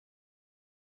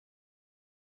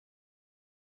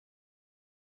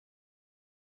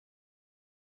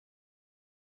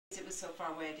was so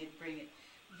far away I didn't bring it.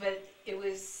 But it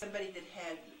was somebody that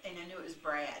had, and I knew it was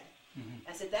Brad.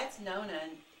 I said, that's Nona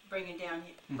bringing down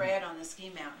Brad on the ski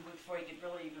mountain before he could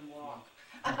really even walk.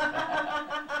 Brad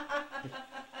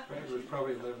was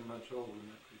probably 11 months old when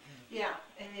that began. Yeah,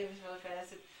 and it was really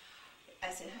fast.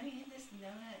 I said, honey, isn't this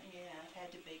Nona? Yeah, it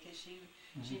had to be, because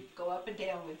she'd go up and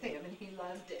down with him, and he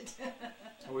loved it.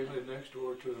 So we lived next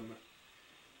door to him,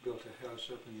 built a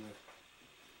house up in the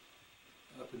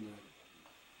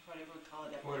whatever we call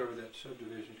it. whatever that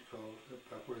subdivision's called,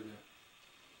 up where the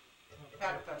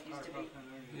Powder Puff used to be.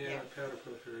 Yeah, Powder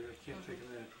Puff area. I can't think of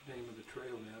the name of the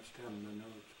trail now. It's down in my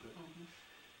notes, but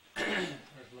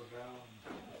There's Lavelle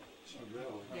and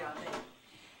Lavelle. Yeah,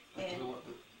 and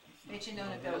Mitch and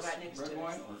Nona built right next to us. Red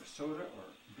wine or soda or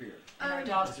beer? And our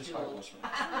dog's Just Jewel.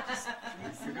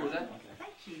 You're good with that? Okay.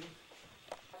 Thank you.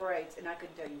 Parades, and I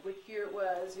couldn't tell you which year it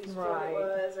was, whose fault it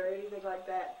was, or anything like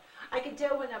that. I can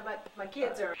tell when my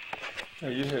kids are. Now,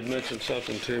 you had mentioned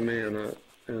something to me in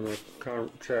a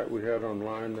chat we had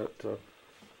online that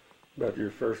about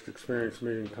your first experience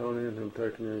meeting Tony and him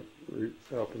taking you,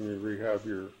 helping you rehab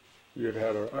you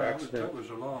had an accident. That was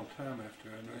a long time after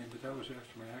I knew him, but that was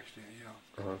after my accident,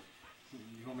 yeah.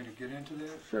 You want me to get into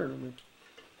that? Sure. I mean.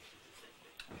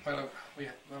 Well,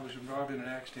 I was involved in an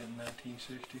accident in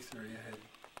 1963. I had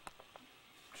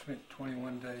spent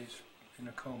 21 days in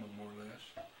a coma, more or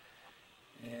less.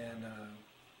 And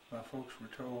my folks were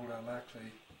told I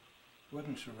likely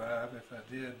wouldn't survive. If I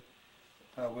did,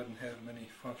 I wouldn't have many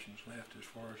functions left as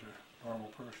far as a normal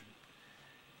person.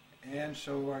 And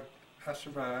so I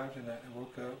survived, and I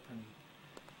woke up and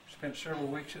spent several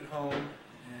weeks at home,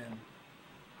 and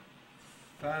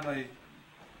finally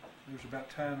it was about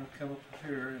time to come up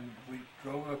here, and we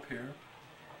drove up here.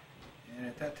 And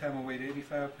at that time I weighed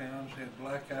 85 pounds, had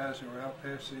black eyes that were out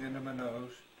past the end of my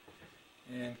nose,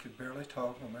 and could barely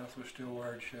talk. My mouth was still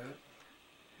wired shut.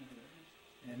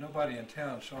 And nobody in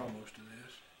town saw most of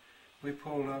this. We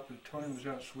pulled up, and Tony was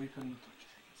out sweeping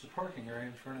the parking area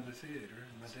in front of the theater,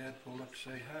 and my dad pulled up to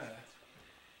say hi.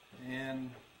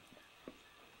 And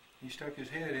he stuck his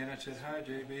head in and said, "Hi,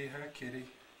 JB, hi, Kitty,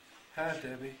 hi,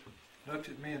 Debbie." Looked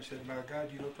at me and said, "My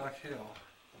God, you look like hell."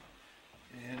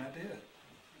 And I did.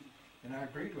 And I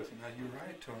agreed with him. "Now, you're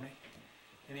right, Tony."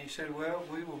 And he said, "Well,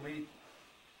 we will meet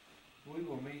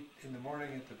in the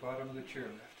morning at the bottom of the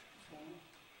chairlift."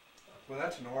 Well,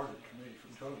 that's an order to me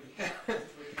from Tony.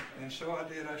 And so I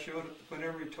did. I showed up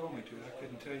whenever he told me to. I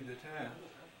couldn't tell you the time.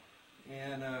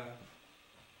 And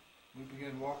we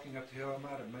began walking up the hill. I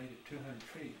might have made it 200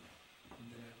 feet. And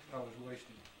then I was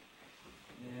wasted.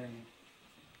 And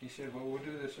he said, "Well, we'll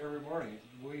do this every morning."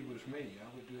 "We" was me.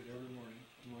 I would do it every morning.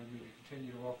 He wanted me to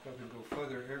continue to walk up and go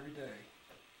further every day.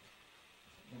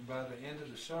 And by the end of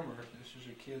the summer, this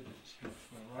is a kid that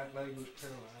my right leg was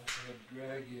paralyzed. I had to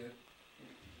drag it,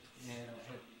 and I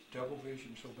had double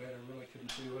vision so bad I really couldn't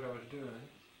see what I was doing.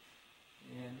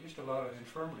 And just a lot of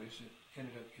infirmities that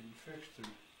ended up getting fixed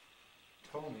through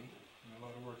Tony, and a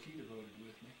lot of work he devoted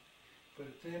with me. But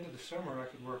at the end of the summer, I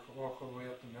could walk all the way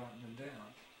up the mountain and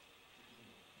down.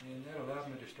 And that allowed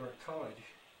me to start college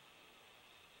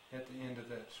at the end of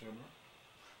that summer.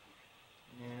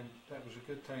 And that was a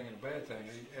good thing and a bad thing.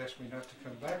 He asked me not to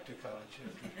come back to college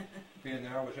after being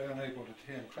there. I was unable to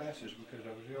attend classes because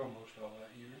I was ill most all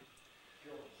that year.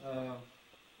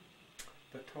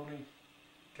 But Tony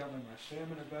got me my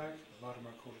stamina back, a lot of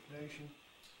my coordination,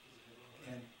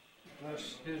 and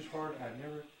bless his heart, I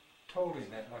never told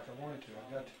him that like I wanted to.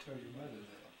 I got to tell your mother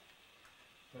that,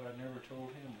 but I never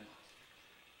told him that.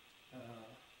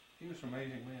 He was an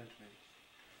amazing man to me.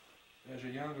 As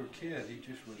a younger kid, he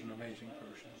just was an amazing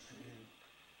person, and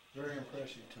very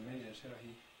impressive to me is how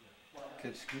he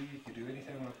could ski. He could do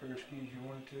anything on a pair of skis you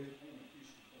wanted to.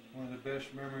 One of the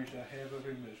best memories I have of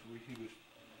him is he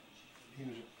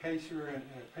was a pacer and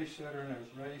a pace setter in a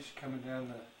race coming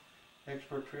down the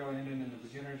expert trail ending in the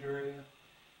beginners area.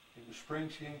 It was spring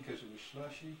skiing because it was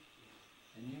slushy,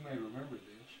 and you may remember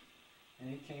this. And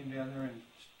he came down there and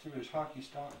threw his hockey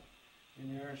stock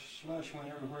in there, and slush went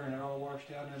everywhere, and it all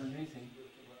washed out underneath him.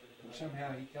 And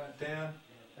somehow he got down,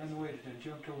 unweighted, and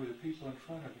jumped over the people in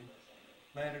front of him,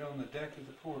 landed on the deck of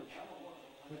the porch,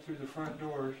 went through the front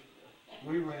doors.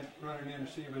 We went running in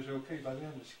to see if it was okay. By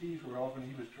then the skis were off, and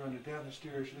he was running down the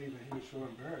stairs leaving. He was so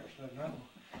embarrassed, I know.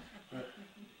 But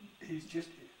he's just,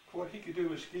 what he could do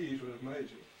with skis was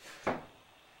amazing.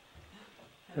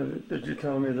 Did you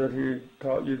tell me that he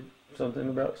taught you something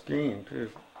about skiing too?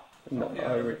 No,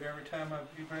 yeah, every time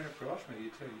he ran across me,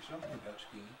 he'd tell you something about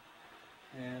skiing.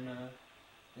 And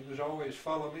it was always,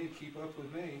 follow me, keep up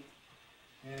with me.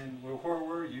 And, well, where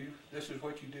were you? This is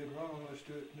what you did wrong, let's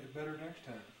do it better next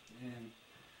time. And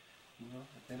Well,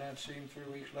 then I'd see him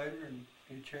 3 weeks later, and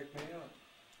he'd check me out.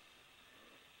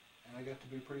 And I got to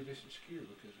be a pretty decent skier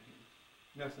because of him.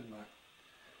 Nothing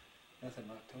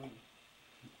like Tony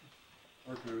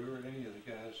or Drew or any of the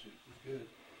guys that were good.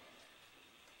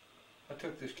 I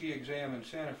took the ski exam in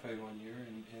Santa Fe one year,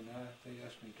 and they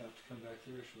asked me not to come back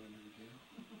there, so I never did.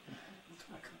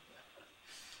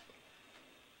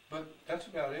 But that's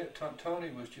about it. Tony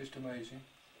was just amazing.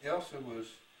 Elsa was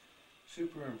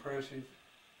super impressive.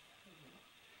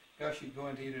 Gosh, she'd go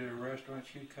in to eat at a restaurant,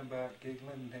 she'd come back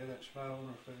giggling and have that smile on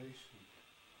her face.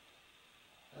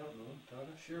 I don't know,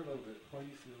 Donna, share a little bit. What do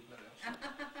you feel about Elsa?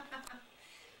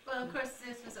 Well, of course,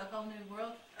 this was a whole new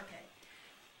world. Okay.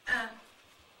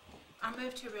 I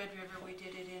moved to Red River. We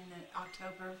did it in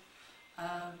October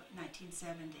of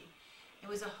 1970. It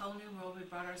was a whole new world. We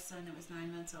brought our son that was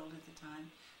 9 months old at the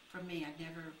time. For me, I'd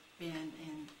never been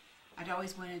in, I'd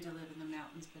always wanted to live in the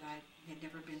mountains, but I had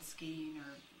never been skiing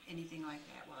or anything like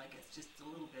that. Well, I guess just a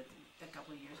little bit, a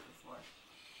couple of years before.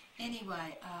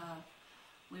 Anyway,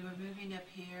 we were moving up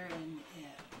here, and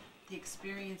the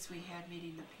experience we had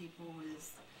meeting the people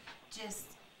was just,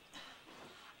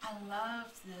 I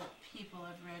loved the people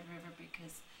of Red River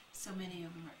because so many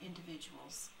of them are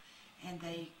individuals, and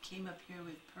they came up here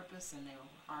with purpose, and they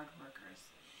were hard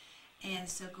workers. And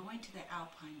so going to the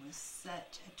Alpine was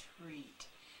such a treat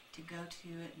to go to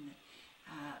it, and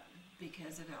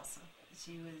because of Elsa.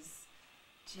 She was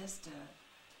just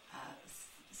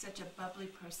such a bubbly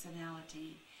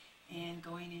personality, and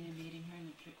going in and meeting her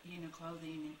in the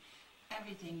clothing and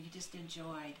everything, you just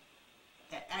enjoyed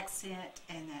that accent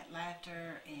and that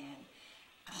laughter, and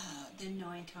then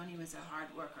knowing Tony was a hard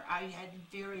worker. I had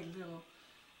very little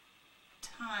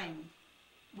time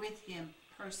with him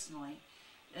personally,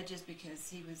 just because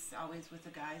he was always with the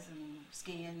guys and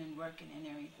skiing and working and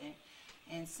everything.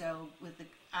 And so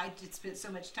I just spent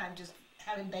so much time just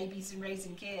having babies and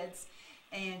raising kids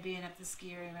and being up the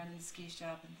skier and running the ski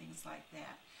shop and things like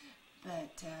that.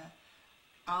 But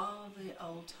all the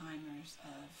old timers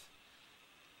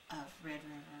of Red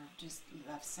River just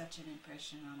left such an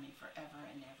impression on me forever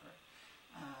and ever,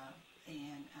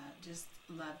 and just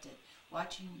loved it.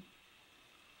 Watching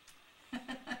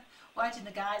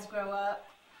the guys grow up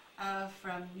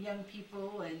from young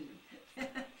people and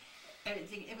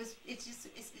everything. It's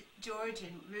George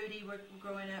and Rudy were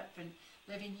growing up and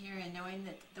living here, and knowing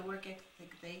that the work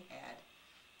ethic they had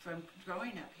from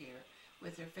growing up here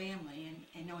with their family,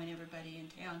 and knowing everybody in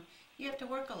town. You have to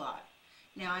work a lot.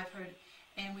 Now I've heard,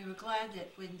 and we were glad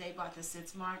that when they bought the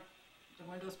Sitzmark, the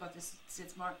Windows bought the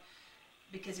Sitzmark,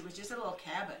 because it was just a little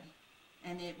cabin,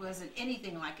 and it wasn't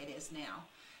anything like it is now.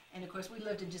 And of course we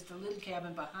lived in just a little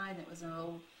cabin behind that was an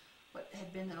old, what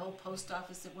had been the old post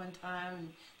office at one time,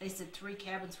 and they said 3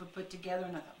 cabins were put together,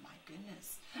 and I thought, my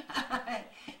goodness.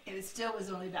 It still was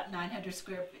only about 900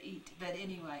 square feet, but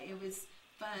anyway, it was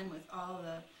fun with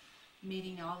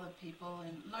meeting all the people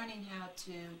and learning how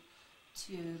to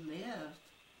live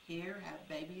here, have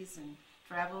babies and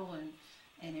travel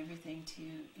and everything to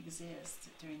exist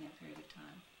during that period of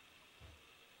time.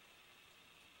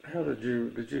 How did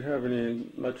you have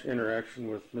much interaction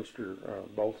with Mr.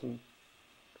 Bolton?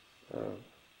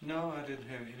 No, I didn't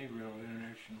have any real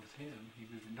interaction with him. He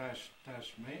was a nice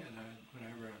man.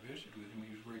 Whenever I visited with him,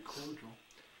 he was very cordial.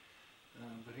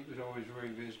 But he was always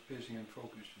very busy and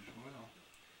focused as well.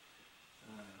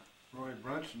 Roy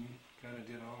Brunson kind of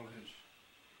did all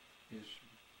his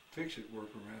fix-it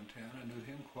work around town. I knew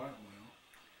him quite well.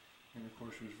 And of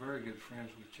course was very good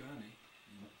friends with Johnny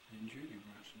and Judy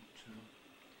Brunson. So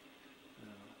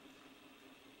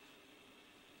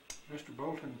Mr.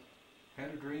 Bolton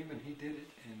had a dream, and he did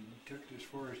it, and took it as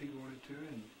far as he wanted to,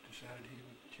 and decided he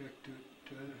would check to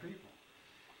other people.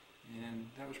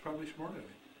 And that was probably smart of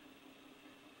him.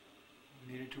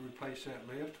 We needed to replace that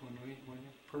lift when we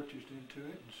purchased into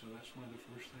it, and so that's one of the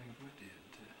first things we did,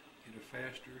 to get a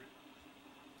faster,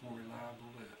 more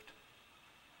reliable lift.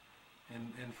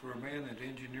 And for a man that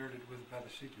engineered it by the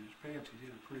seat of his pants, he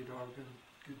did a pretty doggone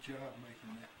good job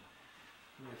making that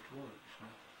lift work.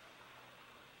 So.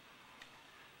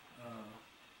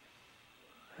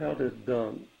 How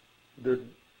did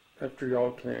after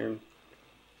y'all came,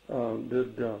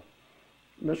 did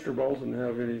Mr. Bolton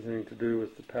have anything to do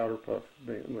with the powder puff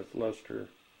being with Lester?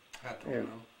 I don't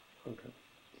know. Okay.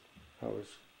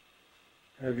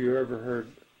 Have you ever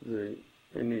heard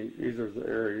either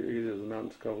the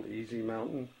mountain's called Easy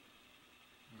Mountain?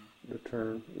 No. The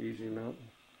term Easy Mountain?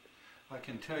 I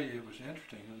can tell you it was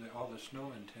interesting. All the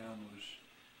snow in town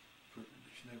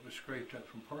that was scraped up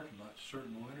from parking lots.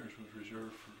 Certain winters was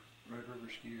reserved for Red River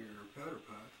skier or powder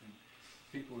puff, and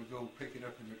people would go pick it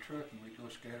up in their truck, and we'd go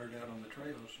scattered out on the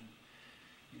trails,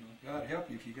 God help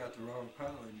you if you got the wrong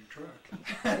pile in your truck.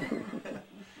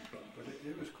 But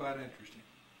it was quite interesting.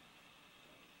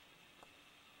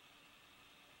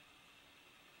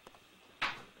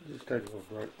 Just take a little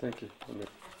break. Thank you.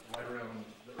 Right around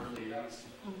the early 80s.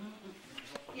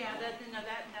 Yeah,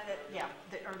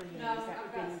 the early 80s.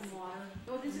 I've got some water.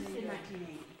 Well, this is in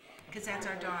 1980, because that's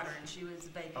our daughter, and she was a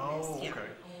baby. Oh, yeah. okay.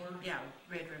 Yeah,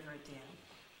 Red River then.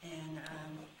 And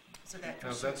so that Now,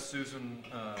 was... is that Susan?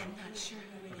 I'm not sure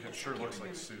who it is. Okay, it sure I can't looks like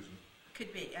remember. Susan.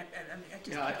 Could be. I just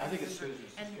Yeah, I can't think it's remember.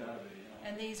 Susan's. And, It's gotta be, yeah.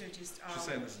 and these are just all... She's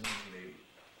saying this is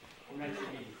 1980.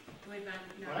 1980. Way back,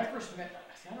 no. When I first met,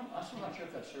 see, I'm still not sure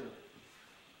if that's her.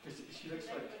 Because she looks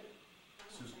like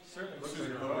Susan, Certainly looks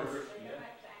Susan like her Hoover. mother.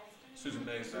 Susan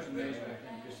Mays. Susan Mays back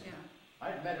in Houston. Yeah.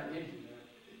 I met her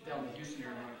down in the Houston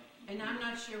area. And I'm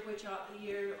not sure which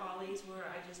year all these were.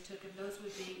 I just took them. Those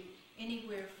would be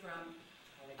anywhere from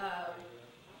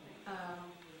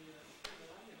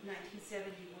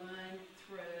 1971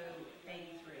 through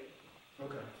 83.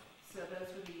 Okay. So those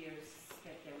were the years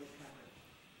that they would cover.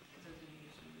 Those are the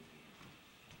years we were here.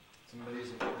 It's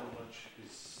amazing how much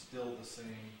is still the same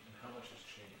and how much has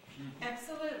changed.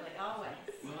 Absolutely, always.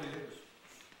 Well, it is.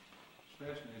 It's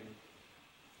fascinating.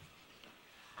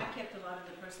 I kept a lot of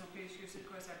the personal pictures. Of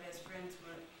course, our best friends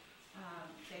were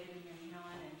David and Mary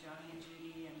Helen and Johnny and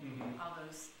Judy and all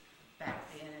those back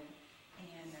then.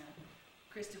 And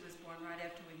Krista was born right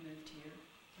after we moved here.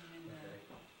 And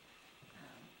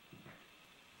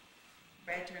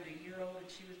Brad turned a year old and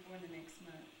she was born the next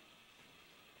month.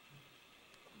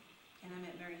 And I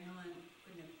met Mary Helen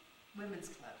in the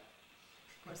women's club.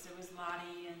 Of course, there was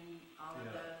Lottie and all of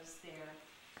those there.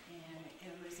 And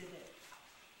it was at the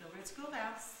Red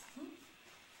Schoolhouse.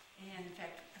 And in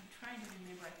fact, I'm trying to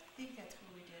remember, I think that's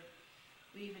where we did,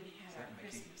 we even had Is our that Mickey?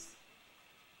 Christmas.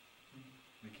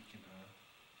 Mickey Quintana.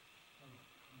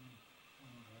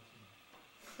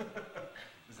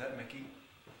 Is that Mickey?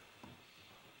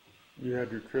 You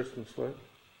had your Christmas what?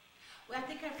 Well, I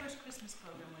think our first Christmas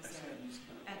program was there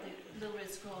at the Little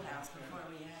Red Schoolhouse before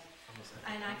we had.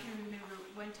 And I can remember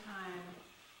one time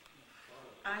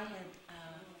I had,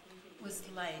 was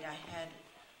late. I had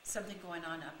something going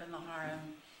on up in La Harem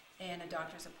and a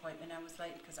doctor's appointment. I was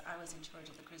late because I was in charge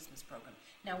of the Christmas program.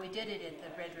 Now, we did it at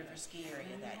the Red River Ski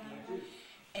Area that year.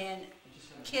 And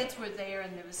kids were there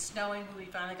and it was snowing when we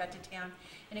finally got to town.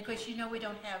 And of course, you know we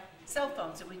don't have cell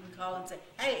phones that we can call and say,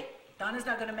 hey, Donna's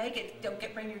not going to make it. Don't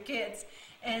bring your kids.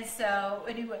 And so,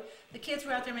 anyway, the kids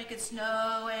were out there making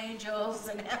snow angels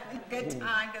and having a good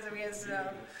time because we had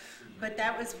snow. But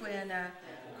that was when,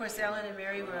 of course, Ellen and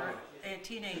Mary were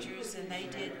teenagers, and they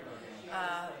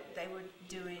were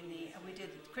doing we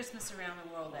did Christmas Around the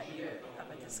World that year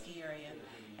up at the ski area.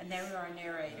 And they were our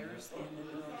narrators, and the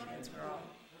little kids were all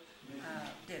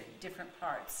did different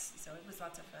parts. So it was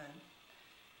lots of fun.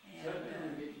 And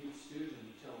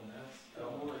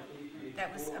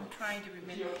that was, I'm trying to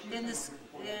remember. Then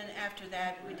after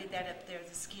that, we did that up there at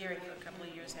the ski area for a couple of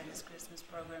years, had this Christmas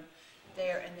program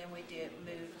there, and then we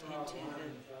moved into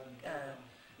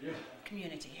the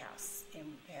community house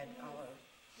and had all of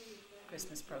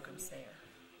Christmas programs there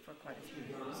for quite a few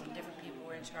years. And different people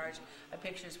were in charge of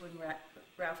pictures when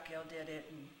Ralph Gill did it,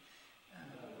 and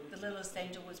the littlest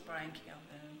angel was Brian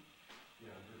Calvin.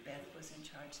 Beth was in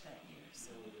charge that year, so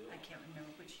I can't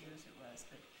remember which years it was,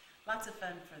 but lots of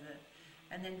fun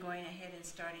and then going ahead and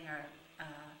starting our,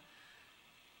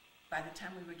 by the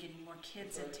time we were getting more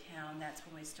kids in town, that's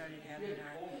when we started having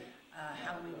our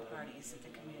Halloween parties at the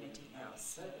community house.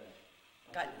 So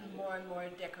got more and more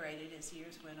decorated as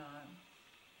years went on.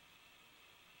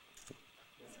 So.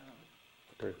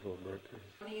 Take a little break here.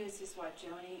 Joni is his wife,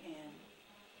 Joni, and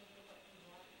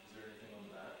Is there anything on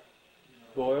that?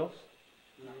 Voiles?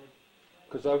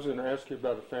 Because I was going to ask you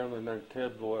about a family named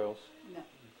Ted Voiles. no.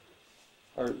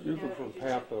 You were from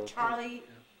Pampa. Charlie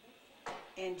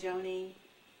and Joni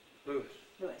Lewis.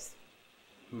 Lewis.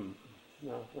 No,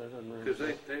 that doesn't ring.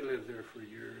 Because they lived there for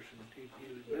years, and he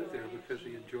lived there because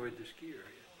he enjoyed the ski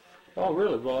area. Oh,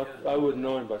 really? Well, I wouldn't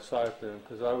know him by sight then,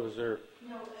 because I was there.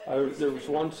 There was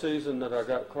one season that I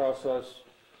got cross-eyes,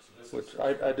 which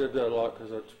I did that a lot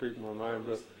because I'd speak my mind,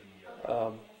 but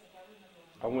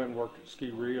I went and worked at Ski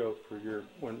Rio for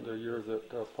the year that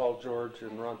Paul George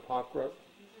and Ron Pockrup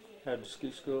had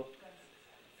ski school.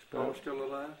 Is Paul still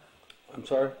alive? I'm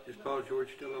sorry? Is Paul George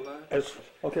still alive?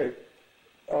 Okay.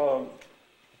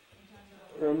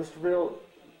 Mr. Veale,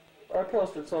 I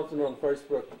posted something on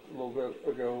Facebook a little bit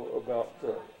ago about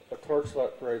a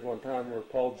torchlight parade one time where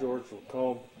Paul George with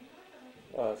Combe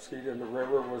skied in the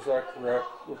river. Was that correct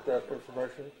with that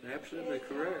information? Absolutely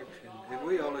correct. And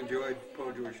we all enjoyed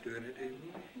Paul George doing it.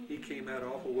 He came out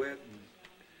awful wet,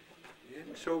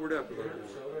 and sobered up a little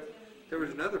more. There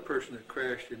was another person that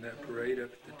crashed in that parade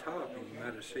up at the top, and you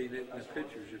might have seen it in the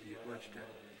pictures if you watched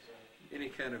any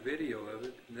kind of video of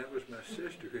it, and that was my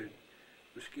sister who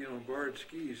was skiing on barred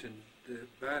skis, and the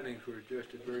bindings were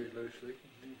adjusted very loosely.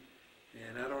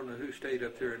 And I don't know who stayed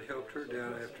up there and helped her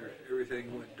down after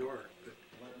everything went dark, but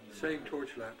same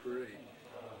torchlight parade.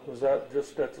 Was that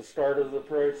just at the start of the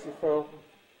parade she fell?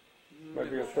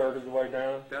 Maybe a third of the way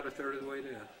down? About a third of the way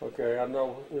down. Okay, I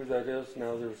know who that is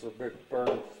now. There's a big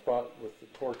burn spot with the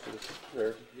torches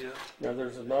there. Yeah, Now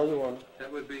there's another one.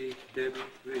 that would be Debbie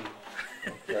Veale.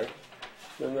 Okay.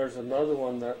 Then there's another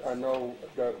one that I know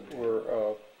that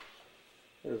were,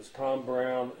 it was Tom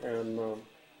Brown and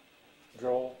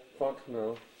Joel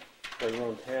Fontenot. They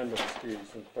run tandem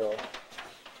skis and fell.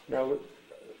 Now,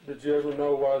 did you ever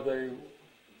know why they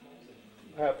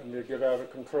happened to get out of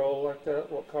control like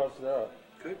that? What caused that?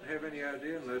 Couldn't have any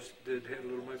idea unless they'd had a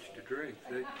little much to drink.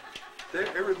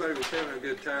 Everybody was having a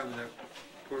good time in that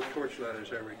torchlight,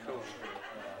 as I recall.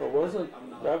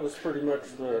 But that was pretty much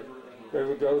they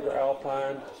would go to the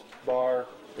Alpine bar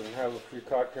and have a few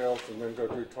cocktails and then go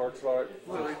do torchlight?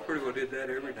 Well, they pretty well did that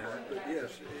every night, but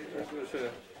yes, it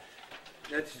was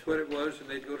that's what it was, and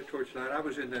they'd go to torchlight. I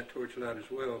was in that torchlight as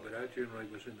well, but I generally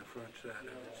was in the front side of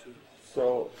it.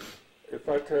 So if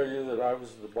I tell you that I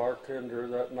was the bartender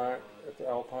that night at the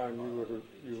Alpine,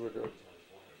 you would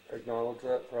acknowledge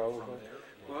that probably?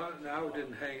 Well, no, I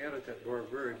didn't hang out at that bar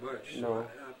very much. So No.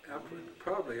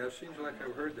 It seems like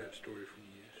I've heard that story from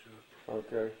you. So.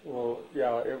 Okay. Well,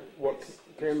 yeah. What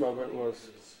came of it was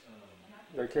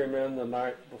they came in the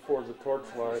night before the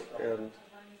torchlight and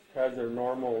had their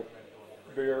normal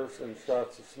beers and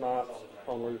shots of schnapps.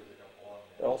 Only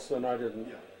Elsa and I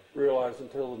didn't realize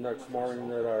until the next morning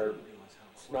that our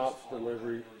schnapps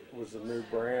delivery was a new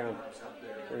brand,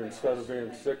 and instead of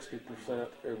being 60%,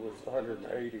 it was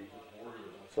 180.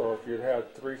 So if you'd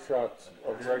had 3 shots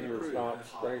of regular schnapps,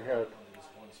 they had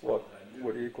what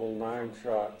would equal 9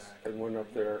 shots, and went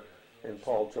up there, and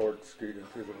Paul George skied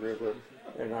into the river,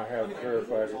 and I have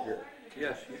verified it here.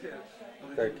 Yes, you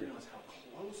have. Thank you.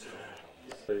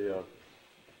 They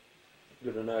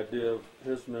get an idea of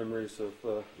his memories of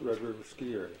Red River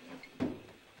Ski Area.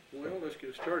 Well, let's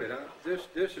get started.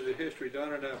 This is a history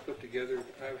Donna and I put together.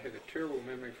 I've had a terrible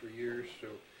memory for years, so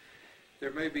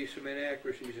there may be some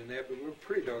inaccuracies in that, but we're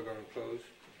pretty doggone close.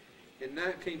 In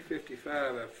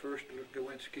 1955, I first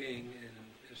went skiing in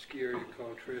a ski area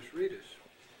called Tres Ritas,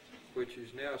 which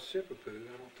is now Sipapoo.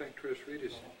 I don't think Tres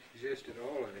Ritas exists at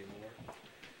all anymore.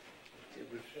 It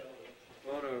was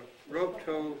on a rope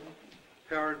tow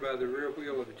powered by the rear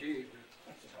wheel of a Jeep,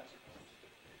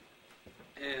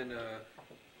 and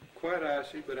quite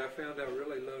icy, but I found I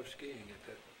really loved skiing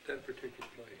at that particular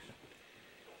place.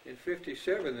 In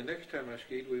 57, the next time I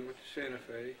skied, we went to Santa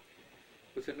Fe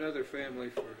with another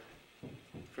family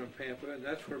from Pampa, and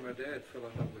that's where my dad fell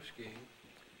in love with skiing.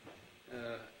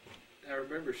 I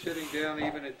remember sitting down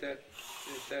even at that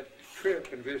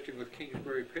trip and visiting with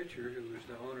Kingsbury Pitcher, who was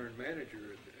the owner and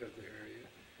manager of the area,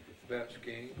 about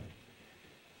skiing.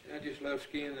 I just love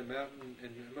skiing the mountain,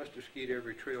 and I must have skied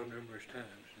every trail numerous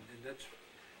times, and that's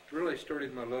really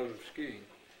started my love of skiing.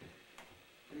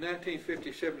 In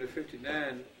 1957 to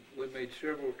 59, we made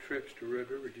several trips to Red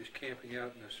River, just camping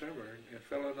out in the summer, and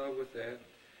fell in love with that.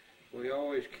 We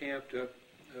always camped up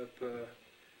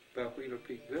by Wheeler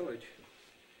Peak Village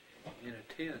in a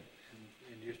tent,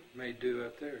 and just made do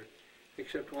up there.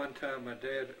 Except one time, my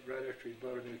dad, right after he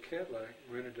bought a new Cadillac,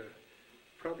 rented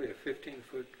probably a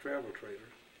 15-foot travel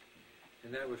trailer,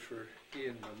 and that was for he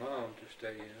and my mom to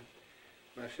stay in.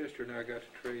 My sister and I got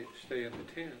to stay in the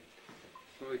tent.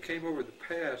 When we came over the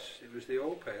pass, it was the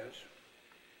old pass,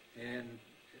 and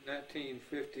in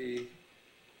 1957,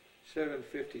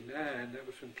 59, that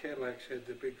was when Cadillacs had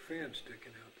the big fins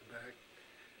sticking out the back.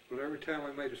 Well, every time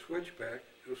we made a switchback,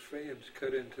 those fans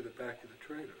cut into the back of the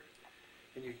trailer.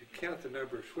 And you could count the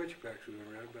number of switchbacks we went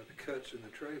around by the cuts in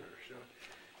the trailer. So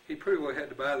he pretty well had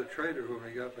to buy the trailer when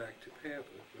we got back to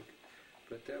Pampa.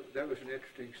 But that was an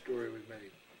interesting story we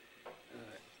made.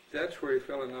 That's where he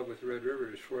fell in love with Red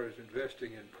River as far as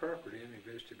investing in property, and he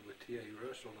visited with T.A.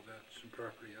 Russell about some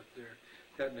property up there.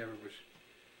 That never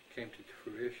came to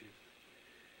fruition.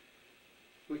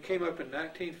 We came up in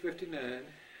 1959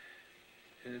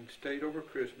 and stayed over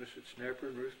Christmas at Snapper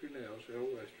and Ruth Grinnell's, L.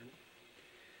 Western.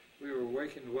 We were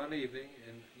awakened one evening,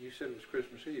 and you said it was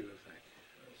Christmas Eve, I think.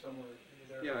 Somewhere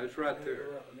there. Yeah, it's right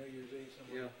there. New Year's Eve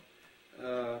somewhere.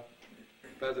 Yeah.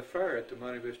 By the fire at the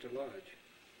Monte Vista Lodge.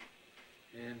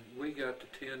 And we got to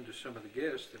tend to some of the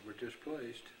guests that were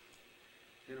displaced.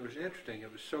 And it was interesting.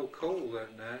 It was so cold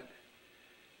that night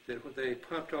that when they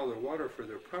pumped all the water for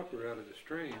their pumper out of the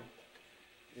stream,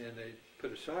 and they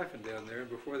put a siphon down there, and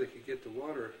before they could get the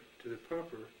water to the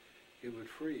pumper, it would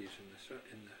freeze in the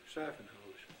siphon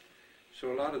hose.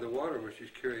 So a lot of the water was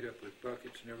just carried up with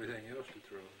buckets and everything else to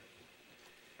throw in.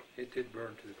 It did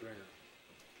burn to the ground.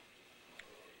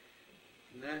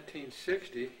 In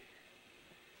 1960,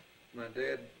 my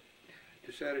dad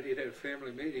decided he'd had a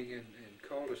family meeting and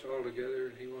called us all together,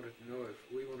 and he wanted to know if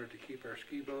we wanted to keep our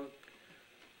ski boat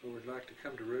or would like to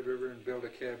come to Red River and build a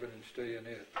cabin and stay in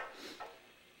it.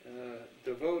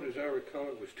 The vote, as I recall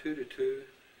it, was 2-2.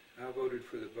 I voted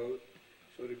for the boat,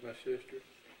 so did my sister,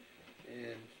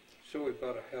 and so we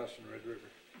bought a house in Red River.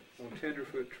 On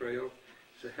Tenderfoot Trail,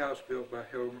 it's a house built by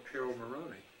Harold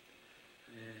Maroney,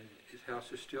 and his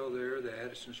house is still there. The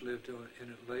Addisons lived in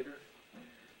it later.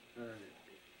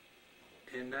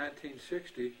 In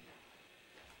 1960,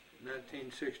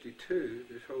 1962,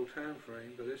 this whole time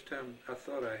frame, by this time I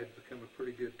thought I had become a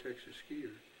pretty good Texas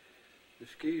skier. The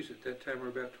skis at that time were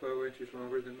about 12 inches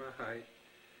longer than my height.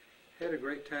 Had a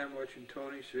great time watching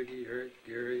Tony, Siggy, Eric,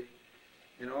 Gary,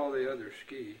 and all the others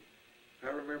ski. I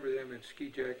remember them in ski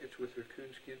jackets with their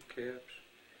coonskin caps.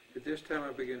 At this time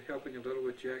I began helping a little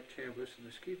with Jack Chambliss and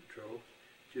the ski patrol,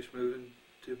 just moving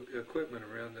to equipment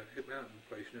around the mountain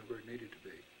place where it needed to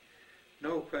be.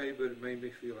 No pay, but it made me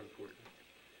feel important.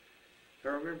 I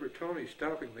remember Tony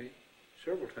stopping me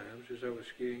several times as I was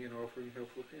skiing and offering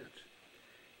helpful hints.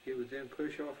 He would then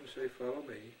push off and say, "Follow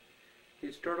me."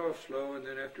 He'd start off slow, and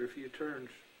then after a few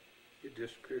turns, he'd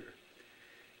disappear.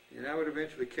 And I would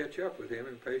eventually catch up with him,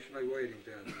 impatiently waiting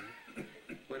down there.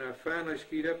 When I finally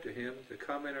skied up to him, the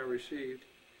comment I received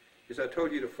is, "I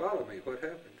told you to follow me. What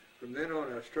happened?" From then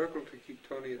on, I struggled to keep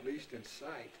Tony at least in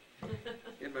sight,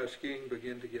 and my skiing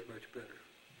began to get much better.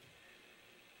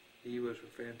 He was a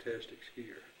fantastic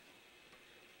skier.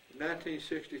 In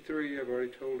 1963, I've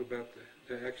already told about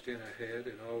the accident I had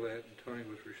and all that, and Tony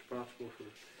was responsible for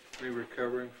me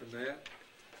recovering from that.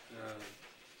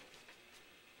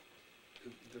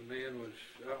 The man was,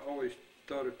 I always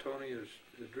thought of Tony as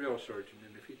a drill sergeant,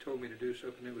 and if he told me to do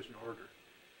something, it was an order,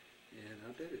 and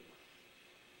I did it.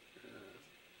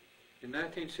 In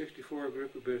 1964, a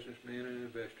group of businessmen and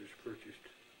investors purchased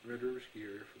Red River Ski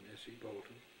Area from S.E.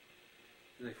 Bolton,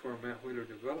 and they formed Mount Wheeler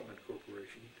Development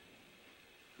Corporation,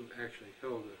 who actually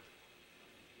held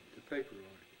the paper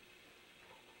on it.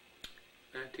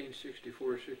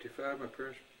 1964-65, my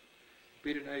parents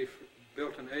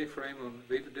built an A-frame on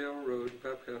Beaverdale Road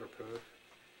by Powder Puff,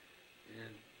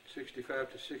 and 65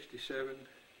 to 67,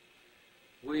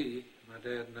 my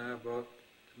dad and I, bought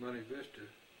the Monte Vista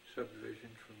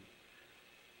subdivision from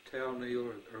Tal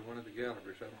Neal or one of the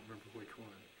Gallagher's, I don't remember which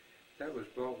one. That was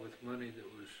bought with money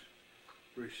that was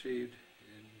received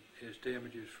as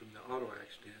damages from the auto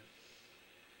accident.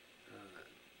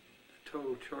 The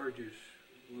total charges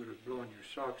would have blown your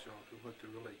socks off of what they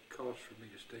really cost for me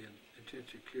to stay in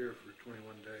intensive care for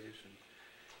 21 days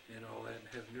and all that, and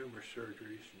have numerous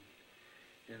surgeries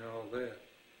and all that.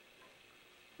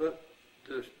 But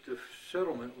the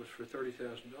settlement was for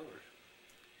 $30,000.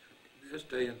 This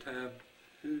day and time,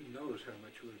 who knows how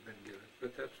much would have been given,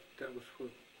 but that was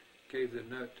what gave the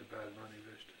nut to buy the Monte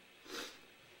Vista.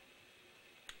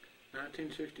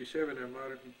 1967, I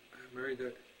married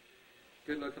that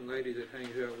good-looking lady that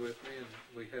hangs out with me, and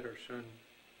we had our son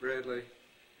Bradley.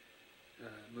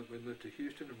 We moved to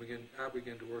Houston, and I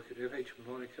began to work at F.H.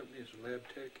 Maloney Company as a lab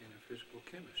tech and a physical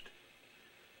chemist.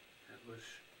 That was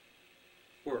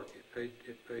work.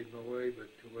 It paid my way, but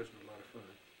it wasn't a lot of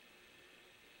fun.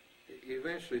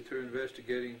 Eventually, through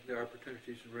investigating the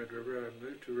opportunities in Red River, I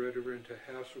moved to Red River into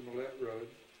House on Millette Road,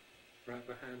 right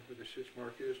behind where the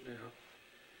Sitchmark is now,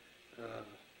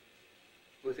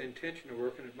 with the intention of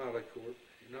working at Molycorp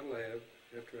in a lab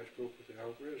after I spoke with the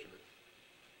resident.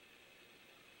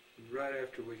 Right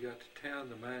after we got to town,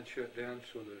 the mine shut down,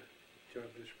 so the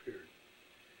job disappeared.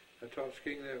 I taught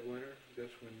skiing that winter.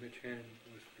 That's when Mitch Hannon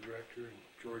was the director and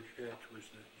George Hatch was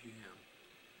the GM.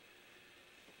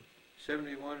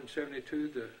 71 and 72,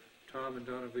 the Tom and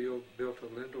Donna Veale built a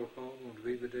Lindell home on the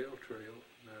Beaverdale Trail,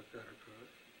 now Powder Puff.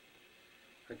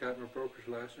 I got my broker's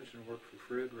license and worked for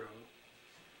Fred Rowe.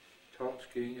 Taught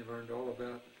skiing and learned all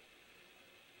about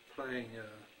playing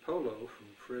polo from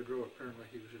Fred Rowe. Apparently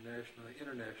he was a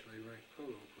internationally ranked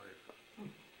polo player.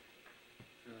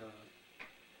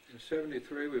 In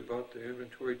 73, we bought the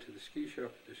inventory to the ski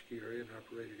shop at the ski area and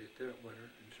operated it that winter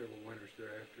and several winters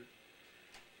thereafter.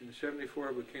 In 74,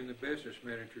 I became the business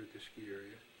manager at the ski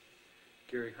area.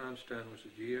 Gary Honstein was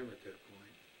the GM at that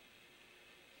point.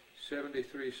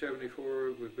 73,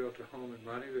 74, we built a home in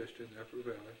Monte Vista in the Upper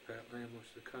Valley. Pat Lamb was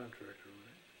the contractor on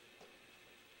it.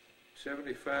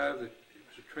 '75, it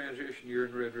was a transition year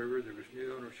in Red River. There was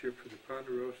new ownership for the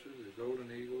Ponderosa, the Golden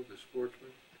Eagle, the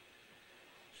Sportsman.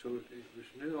 So it was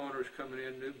new owners coming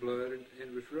in, new blood, and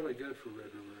it was really good for Red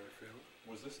River, I felt.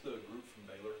 Was this the group from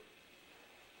Baylor?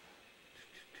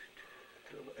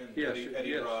 And Yes, Eddie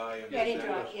yes. Dry and Eddie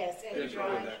Dry, yes, Eddie Yes,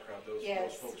 Dry. that crowd, those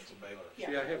Yes. folks from Baylor. Yeah.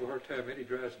 See, I have a hard time, Eddie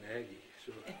Dry's an Aggie,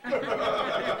 so,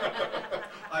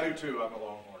 I do too, I'm a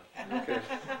Longhorn. okay.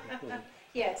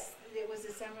 Yes, it was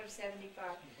the summer of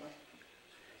 '75.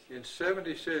 In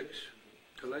 '76,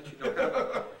 to let you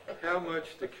know how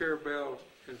much the Carabel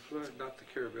influenced, not the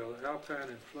Carabel, the Alpine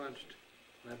influenced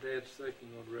my dad's thinking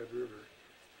on Red River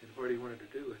and what he wanted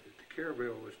to do with it. The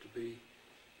Carabel was to be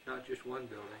not just one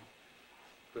building,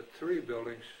 but 4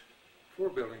 buildings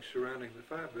surrounding the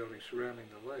 5 buildings surrounding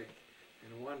the lake,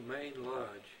 and one main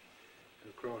lodge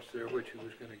across there, which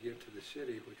was going to give to the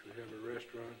city, which would have a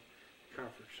restaurant,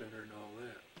 conference center, and all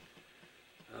that.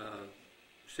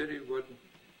 City wasn't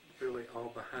really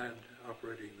all behind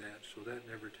operating that, so that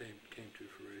never came to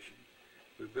fruition.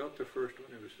 We built the first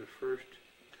one. It was the first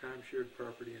time-shared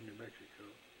property in New Mexico.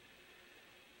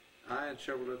 I and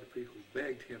several other people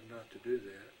begged him not to do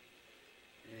that,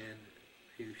 and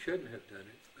he shouldn't have done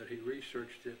it, but he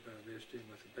researched it by visiting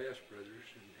with the Bass Brothers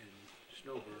and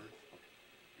Snowbird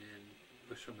and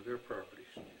with some of their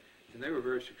properties. And they were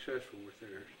very successful with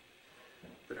theirs.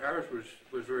 But ours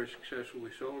was very successful. We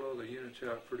sold all the units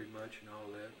out pretty much and all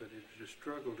that, but it was a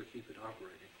struggle to keep it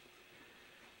operating.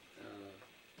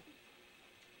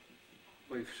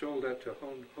 We've sold that to a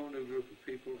whole new group of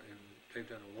people, and they've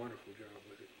done a wonderful job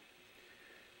with it.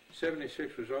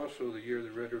 '76 was also the year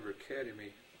the Red River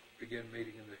Academy began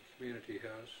meeting in the community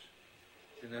house,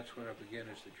 and that's when I began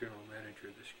as the general manager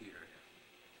of the ski area.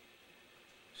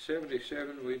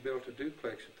 '77, we built a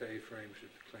duplex at the A-frames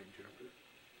at the Claim Jumper.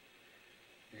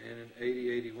 And in '80,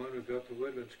 '81, we built the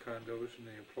Woodlands condos and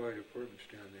the employee apartments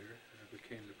down there. I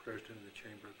became the president of the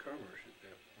Chamber of Commerce at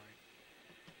that point.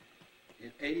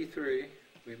 In '83,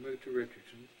 we moved to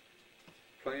Richardson,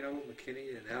 Plano,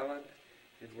 McKinney, and Allen,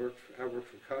 and I worked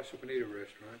for Casa Bonita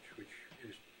Restaurants, which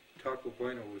is Taco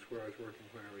Bueno was where I was working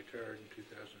when I retired in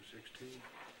 2016.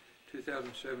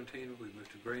 2017, we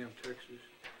moved to Graham, Texas,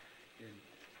 and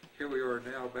here we are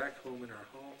now back home in our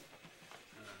home,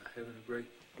 having a great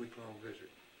week-long visit.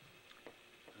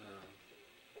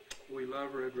 We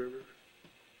love Red River.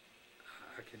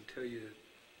 I can tell you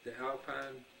the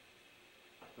Alpine,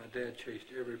 my dad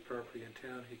chased every property in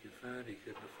town he could find. He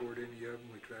couldn't afford any of them.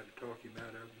 We tried to talk him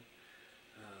out of them.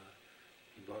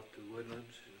 He bought the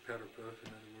Woodlands, the Powder Puff,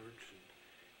 in other words,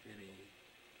 and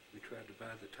we tried to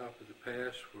buy the top of the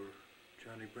pass where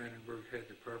Johnny Brandenburg had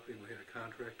the property, and we had a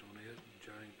contract on it, and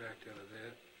Johnny backed out of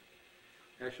that.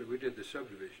 Actually, we did the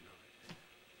subdivision on it.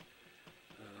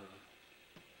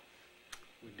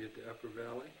 We did the Upper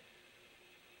Valley.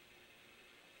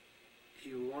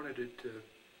 He wanted it to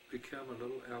become a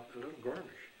little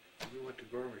Garmisch. We went to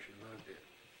Garmisch and loved it.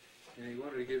 And he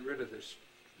wanted to get rid of the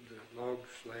log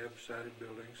slab sided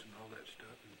buildings and all that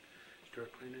stuff and start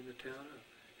cleaning the town up.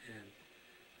 And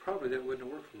probably that wouldn't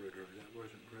have worked for Red River. That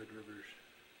wasn't Red River's,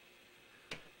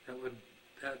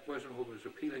 that wasn't what was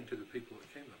appealing to the people that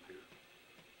came up here.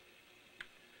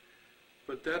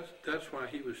 But that's why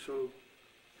he was so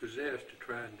possessed to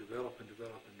try and develop and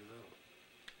develop and develop.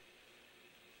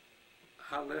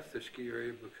 I left the ski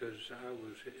area because I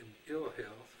was in ill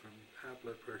health from high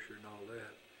blood pressure and all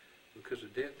that because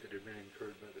of debt that had been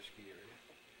incurred by the ski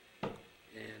area,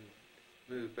 and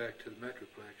moved back to the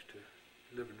Metroplex to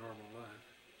live a normal life.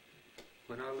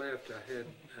 When I left, I had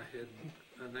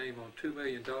a name on $2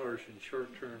 million in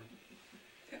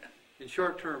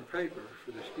short-term paper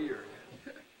for the ski area.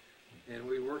 And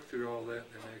we worked through all that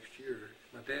in the next year.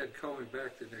 My dad called me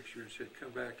back the next year and said,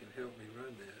 "Come back and help me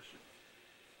run this."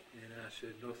 And I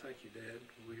said, "No, thank you, Dad.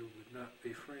 We would not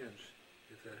be friends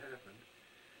if that happened."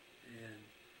 And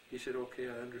he said, "Okay,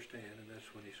 I understand." And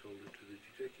that's when he sold it to the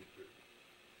Judicki Group.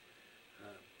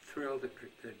 Thrilled that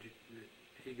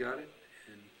he got it,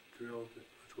 and thrilled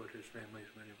with what his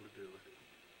family's been able to do with it.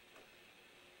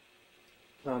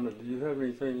 Donna, do you have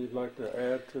anything you'd like to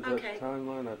add to that Okay.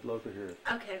 timeline? I'd love to hear it.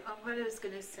 Okay, well, what I was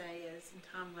going to say is, and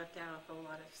Tom left out a whole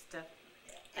lot of stuff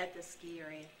at the ski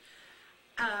area.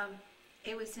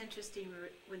 It was interesting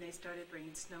when they started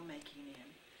bringing snowmaking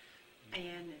in.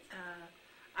 And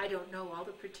I don't know all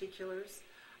the particulars.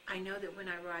 I know that when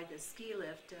I ride the ski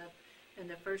lift up, and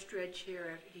the first red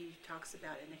chair, he talks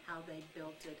about it and how they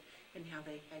built it and how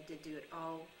they had to do it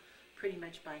all pretty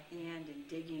much by hand and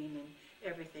digging and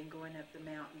everything going up the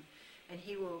mountain. And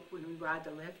he will, when we ride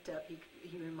the lift up,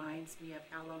 he reminds me of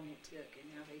how long it took and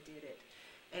how they did it.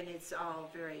 And it's all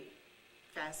very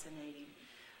fascinating.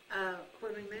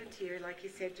 When we moved here, like you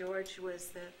said, George was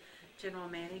the general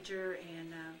manager,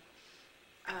 and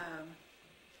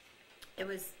it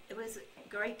was a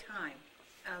great time.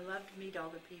 I loved to meet all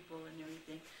the people and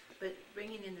everything. But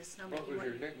bringing in the snowmaking. What was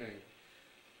your nickname?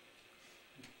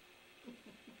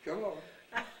 Come on.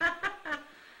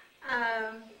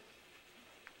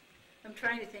 I'm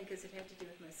trying to think, because it had to do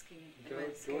with my skiing.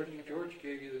 George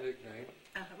gave you the nickname.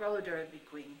 Roller derby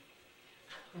queen.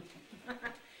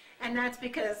 And that's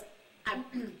because I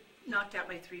knocked out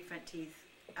my 3 front teeth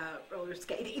roller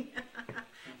skating.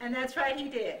 And that's right, he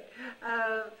did.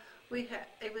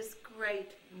 It was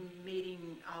great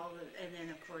meeting all the, and then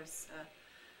of course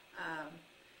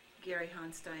Gary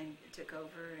Honstein took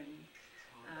over and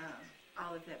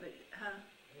all of that. But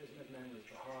His nickname was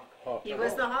the Hawk. Hawk. he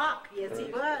was the Hawk. Yes, he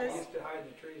He was. used to hide in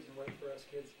the trees and wait for us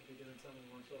kids to be doing something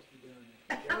we weren't supposed to be doing.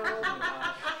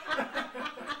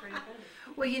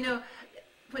 Well, you know,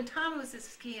 when Tom was a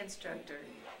ski instructor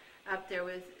up there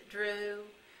with Drew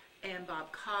and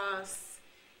Bob Koss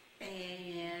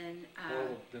and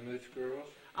The Moots Girls.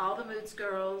 all the Moods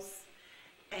girls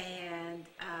and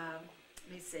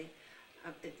let me see,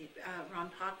 Ron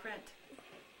Pockrent.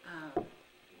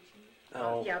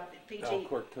 Al, Yeah, PG. Al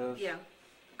Cortez. Yeah.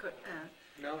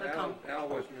 No, Al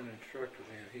wasn't an instructor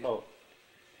then. Oh,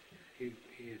 He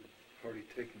had already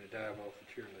taken the dive off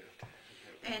the chairlift.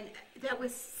 And that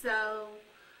was so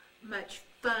much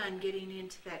fun getting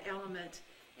into that element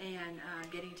and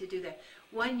getting to do that.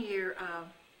 One year,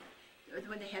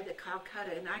 when they had the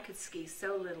Calcutta, and I could ski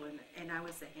so little, and I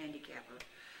was a handicapper.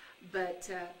 But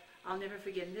I'll never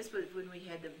forget, and this was when we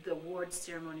had the award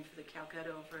ceremony for the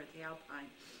Calcutta over at the Alpine.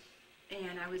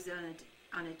 And I was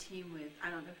on a team with, I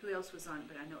don't know who else was on it,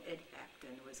 but I know Ed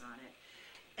Hampton was on it.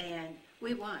 And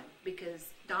we won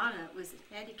because Donna was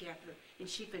a handicapper and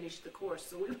she finished the course,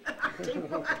 so we our team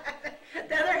won.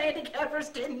 The other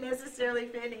handicappers didn't necessarily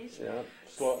finish. yeah.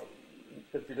 So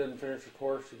if you didn't finish the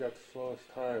course, you got the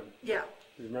slowest time. Yeah.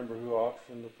 Do you remember who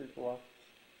auctioned the people off?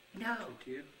 No.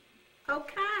 Did you?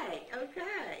 Okay.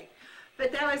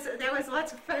 But that was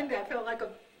lots of fun. I felt like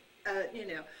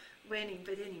winning.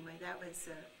 But anyway, that was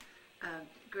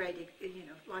great.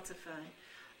 Lots of fun.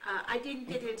 I didn't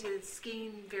get into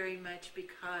skiing very much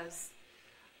because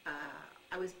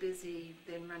I was busy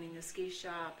then running the ski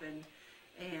shop and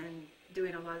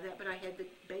doing a lot of that. But I had the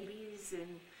babies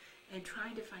and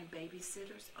trying to find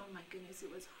babysitters. Oh my goodness,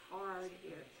 it was hard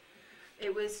here.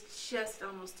 It was just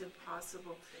almost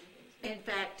impossible. In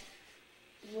fact,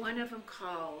 one of them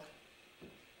called.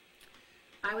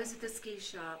 I was at the ski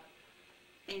shop,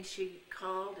 and she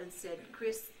called and said,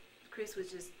 Chris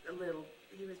was just a little,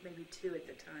 he was maybe 2 at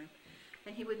the time,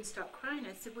 and he wouldn't stop crying.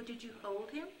 I said, well, did you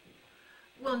hold him?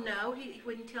 Well, no, he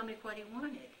wouldn't tell me what he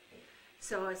wanted.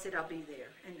 So I said, I'll be there.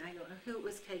 And I don't know who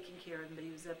was taking care of him, but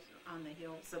he was up on the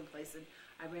hill someplace, and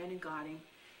I ran and got him,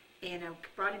 and I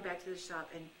brought him back to the shop,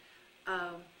 and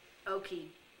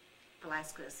Oki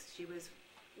Velasquez, she was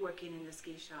working in the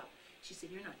ski shop. She said,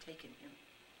 you're not taking him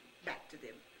back to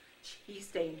them. He's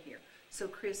staying here. So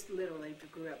Chris literally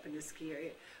grew up in the ski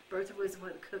area. Bertha was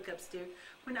one of the cook upstairs.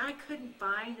 When I couldn't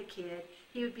find the kid,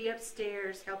 he would be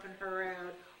upstairs helping her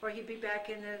out, or he'd be back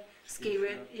in the ski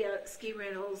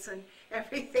rentals and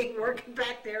everything, working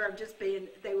back there.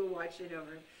 They were watching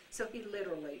over him. So he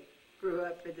literally grew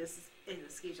up in the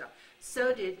ski shop.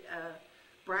 So did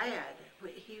Brad.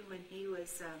 When he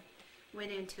was went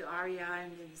into REI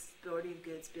and the sporting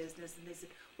goods business, and they said,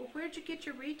 well, where'd you get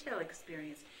your retail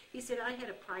experience? He said, I had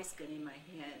a price gun in my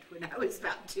hand when I was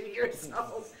about 2 years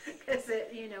old, because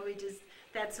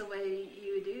that's the way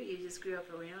you do. You just grew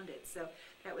up around it, so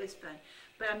that was fun.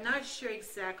 But I'm not sure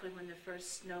exactly when the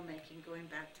first snowmaking, going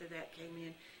back to that, came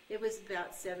in. It was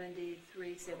about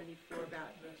 73, 74,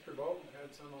 about. Mr. Bolton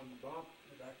had some on the bump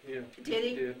back then. Yeah. Did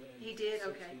he? Did. He did,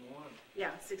 okay. 61.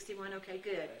 Yeah, 61, okay,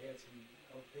 good. They had some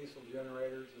diesel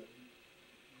generators that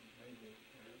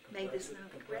Made the snow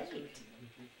compressors. great.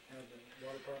 Had the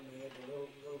water department, they had the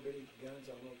little bitty guns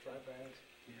on little tripods.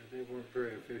 Yeah, they weren't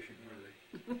very efficient, were they?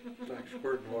 It's like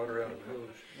squirting water out of a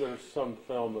hose. There's some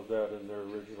film of that in their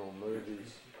original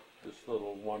movies. Just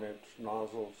little 1-inch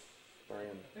nozzles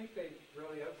spraying. I think they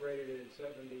really upgraded it in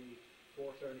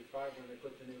 74, 75 when they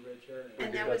put the new red chair in.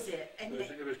 And that was it. And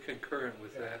It was concurrent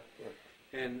with that. Right.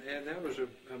 And that was a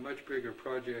much bigger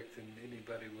project than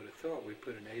anybody would have thought. We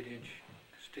put an 8-inch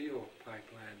steel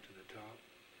pipeline to the top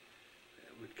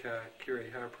that would carry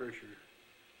high-pressure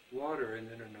water, and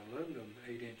then an aluminum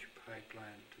 8-inch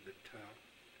pipeline to the top.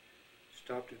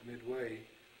 Stopped it midway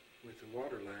with the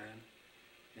water line,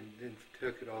 and then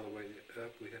took it all the way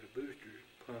up. We had a booster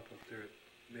pump up there at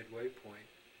midway point,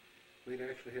 we'd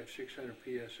actually have 600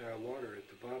 psi water at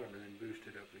the bottom and then boost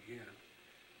it up again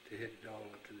to hit it all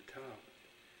up to the top.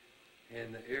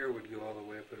 And the air would go all the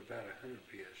way up at about 100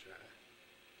 psi.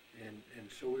 And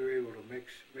so we were able to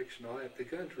mix and all that. The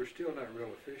guns were still not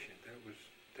real efficient.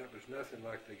 That was nothing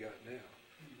like they got now.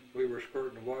 We were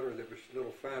squirting water that was a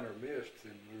little finer mist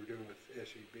than we were doing with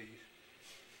SEB's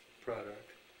product.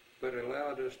 But it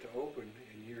allowed us to open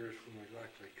in years when we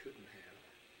likely couldn't have,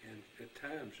 and at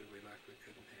times that we likely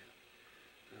couldn't have.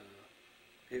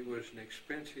 It was an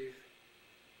expensive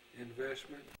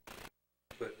investment,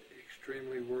 but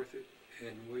extremely worth it.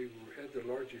 And we had the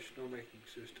largest snowmaking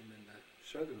system in the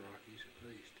Southern Rockies, at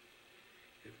least,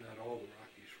 if not all the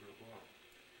Rockies, for a while.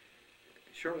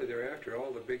 Shortly thereafter,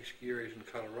 all the big ski areas in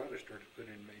Colorado started to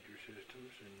put in major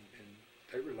systems, and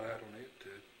they relied on it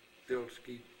to build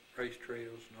ski race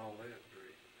trails and all that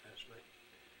very nicely.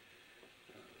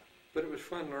 But it was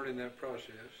fun learning that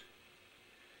process.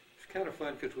 It's kind of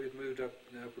fun because we'd moved up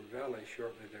in the Upper Valley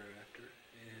shortly thereafter,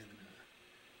 and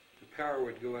the power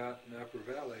would go out in the Upper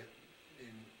Valley,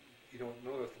 and you don't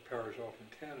know if the power's off in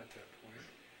town at that point.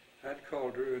 I'd call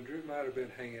Drew, and Drew might have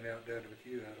been hanging out down with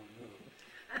you, I don't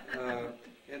know.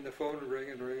 And the phone would ring,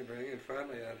 and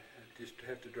finally I'd just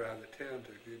have to drive to town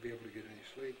to be able to get any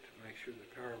sleep to make sure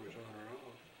the power was on or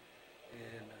off.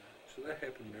 And so that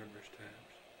happened numerous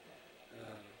times.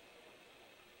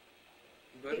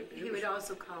 But He would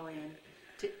also call in.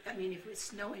 If it was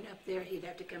snowing up there, he'd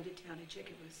have to come to town and check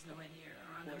if it was snowing here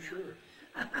or on the mountain.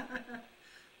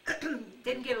 Sure.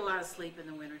 Didn't get a lot of sleep in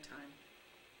the wintertime.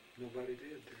 Nobody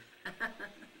did there.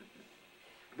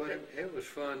 But it was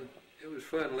fun. It was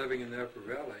fun living in the Upper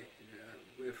Valley.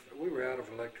 If we were out of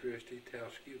electricity,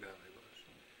 Taoskew Valley was,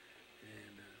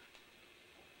 and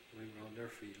we were on their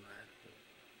feed line.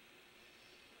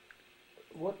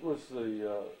 What was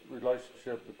the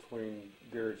relationship between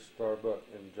Gary Starbuck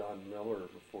and John Miller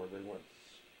before they went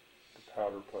to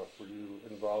Powder Puff? Were you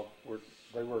involved?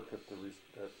 They worked at the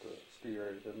ski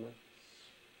area, didn't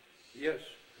they? Yes,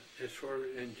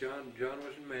 and John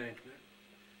was in management.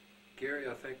 Gary,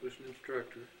 I think, was an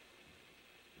instructor.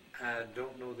 I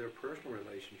don't know their personal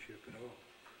relationship at all.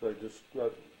 They just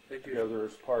got together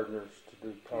as partners to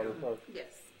do Powder Puff?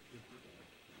 Yes.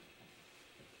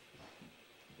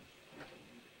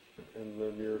 And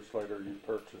then years later you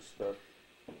purchased that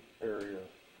area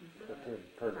and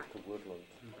turned it to Woodlands.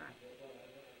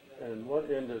 Right. And what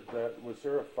ended that? Was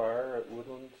there a fire at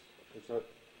Woodlands? Is that?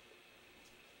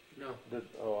 No.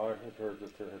 I had heard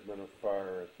that there had been a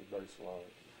fire at the base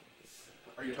lodge.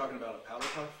 Are you talking about a powder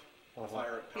puff? A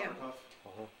fire at powder puff?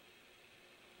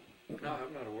 No,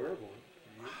 I'm not aware of one.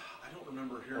 I don't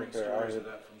remember hearing Okay, stories of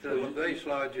that from The base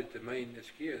lodge at the main our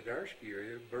ski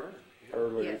area burned. Yeah.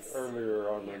 Earlier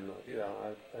on in the,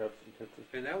 I have some pictures.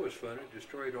 And that was fun. It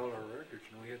destroyed all our records,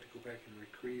 and we had to go back and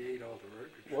recreate all the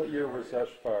records. What year was that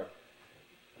fire?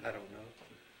 I don't know.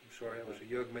 I'm sorry, I was a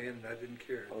young man and I didn't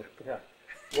care at that point.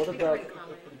 Yeah. What about,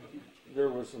 there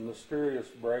was a mysterious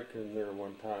break in there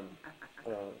one time.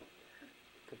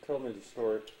 Tell me the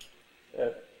story.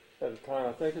 At a time,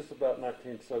 I think it's about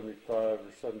 1975 or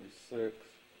 76, it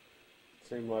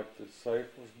seemed like the safe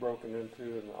was broken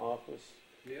into in the office.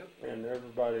 Yep. And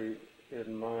everybody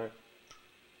in my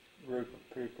group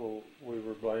of people, we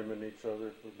were blaming each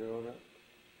other for doing it.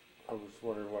 I was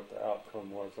wondering what the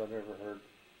outcome was. I never heard.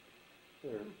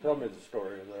 Tell me the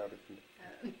story of that if you.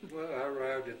 Well, I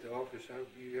arrived at the office.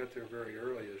 You got there very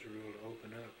early as a rule to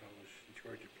open up. I was in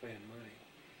charge of paying money.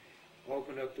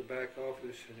 Opened up the back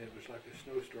office, and it was like a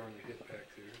snowstorm that hit back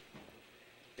there.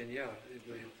 And yeah,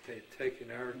 they had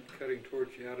taken our cutting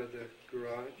torch out of the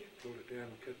garage, pulled it down,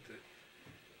 and cut the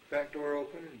back door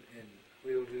open, and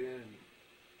wheeled it in and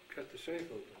cut the safe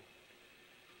open.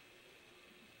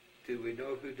 Do we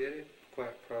know who did it?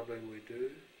 Quite probably we do.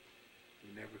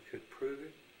 We never could prove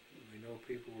it. We know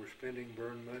people were spending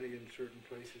burned money in certain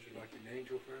places, like in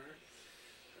Angel Fire.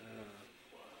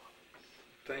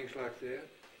 Things like that.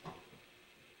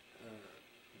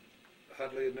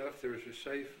 Oddly enough, there was a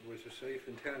safe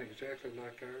in town exactly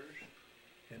like ours,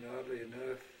 and oddly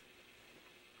enough,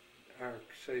 our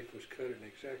safe was cut in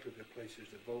exactly the places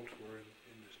the bolts were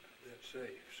in that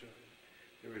safe. So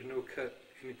there was no cut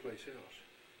anyplace else.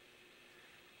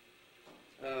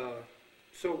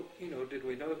 So, did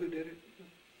we know who did it?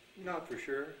 Not for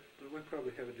sure, but we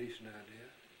probably have a decent idea.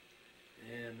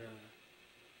 And,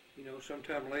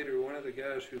 sometime later, one of the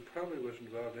guys who probably was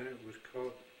involved in it was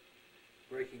caught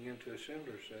breaking into a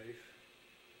similar safe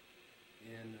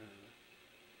in,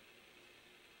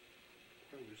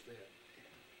 where was that?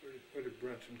 Where did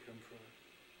Brunson come from?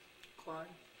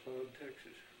 Claude,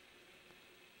 Texas.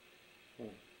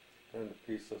 Trying to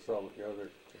piece this all together.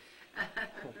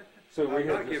 So we I'm had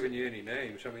not just, giving you any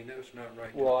names, I mean, that's not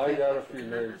right. well, I got a few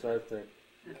names, I think.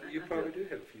 You probably do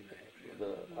have a few names,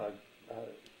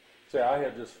 yeah. I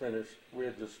had just finished, we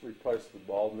had just replaced the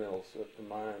ball mills at the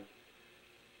mine,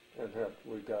 and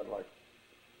we got like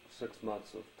 6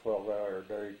 months of 12-hour a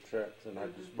day checks, and I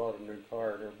just bought a new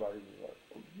car, and everybody was like,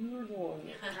 oh, you're the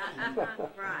one.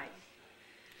 Right.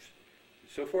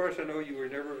 So far as I know, you were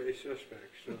never a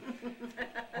suspect, so.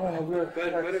 Well,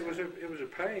 But it was a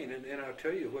pain, and I'll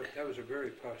tell you what, that was a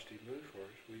very positive move for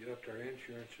us. We upped our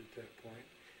insurance at that point.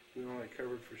 We were only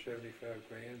covered for $75,000.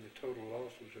 The total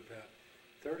loss was about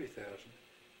 $30,000.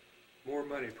 More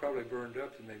money probably burned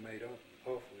up than they made off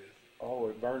with. Oh,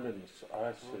 it burned in the,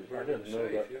 I see, I burned in didn't the know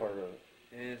safe, that yeah. part of it.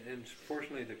 And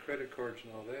fortunately, the credit cards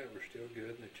and all that were still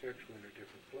good, and the checks were in a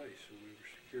different place, so we were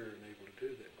secure and able to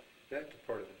do that. That's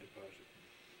part of the deposit.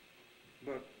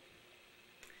 But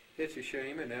it's a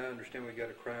shame, and now I understand we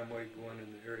got a crime wave going in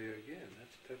the area again.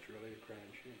 That's really a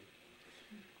crying shame.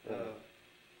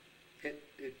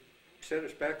 It set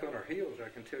us back on our heels. I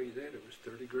can tell you that. It was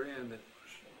 $30,000 that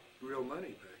was real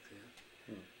money back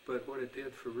then. But what it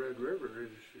did for Red River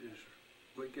is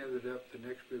we gathered up the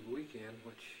next big weekend,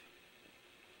 which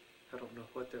I don't know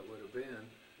what that would have been.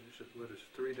 It was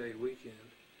a 3-day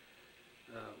weekend.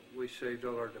 We saved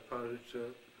all our deposits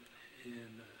up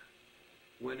and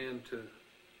went into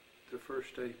the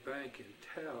First State Bank in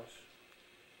Taos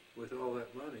with all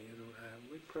that money, and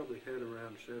we probably had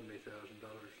around $70,000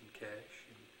 in cash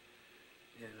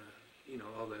and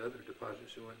all the other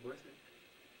deposits that went with it.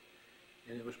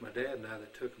 And it was my dad and I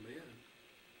that took them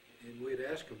in, and we had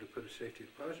asked them to put a safety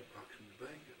deposit box in the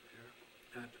bank up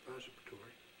there, not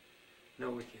depository.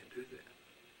 No, we can't do that.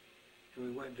 And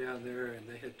we went down there, and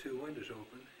they had 2 windows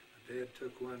open. My dad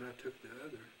took one, I took the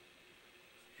other,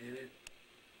 and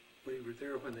we were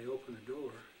there when they opened the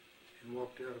door and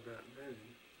walked out about noon,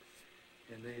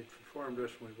 and they had informed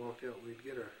us when we walked out we'd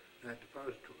get that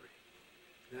depository.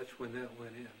 That's when that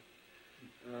went in.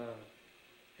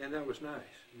 And that was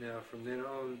nice. Now, from then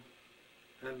on,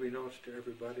 unbeknownst to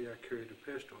everybody, I carried a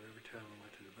pistol every time I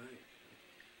went to the bank.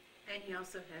 And you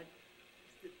also had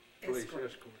the Police escort.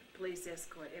 escort. Police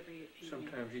escort every evening.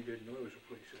 Sometimes you didn't know it was a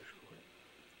police escort.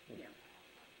 Yeah.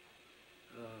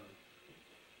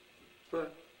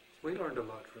 But we learned a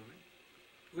lot from it.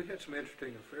 We had some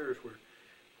interesting affairs where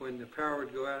when the power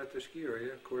would go out at the ski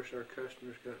area, of course our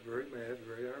customers got very mad,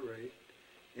 very irate.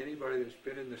 Anybody that's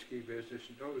been in the ski business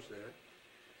knows that.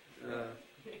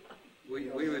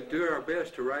 We would do our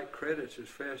best to write credits as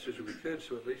fast as we could,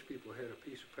 so at least people had a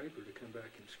piece of paper to come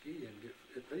back and ski and get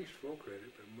at least full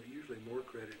credit, but usually more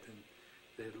credit than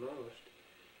they had lost.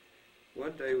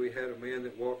 One day we had a man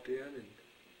that walked in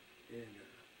and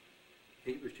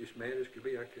he was just mad as could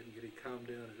be. I couldn't get him calmed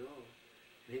down at all.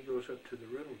 And he goes up to the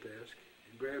rental desk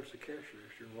and grabs the cash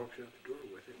register and walks out the door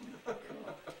with it.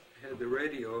 Had the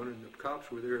radio on, and the cops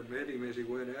were there and met him as he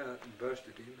went out and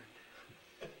busted him.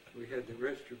 And we had the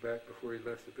register back before he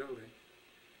left the building.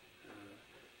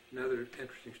 Another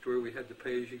interesting story, we had the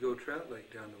pay-as-you-go trout lake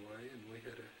down the way, and we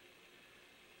had a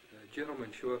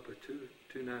gentleman show up with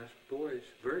two nice boys,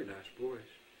 very nice boys.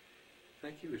 I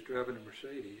think he was driving a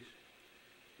Mercedes,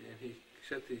 and he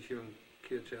set these young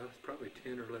kids out, probably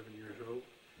 10 or 11 years old,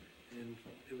 and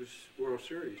it was World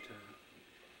Series time.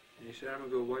 And he said, I'm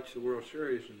going to go watch the World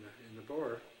Series in the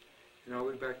bar, and I'll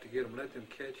be back to get them. Let them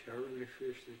catch however many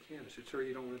fish they can. I said, sir,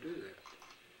 you don't want to do that.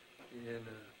 And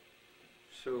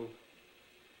so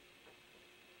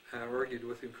I argued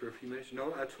with him for a few minutes.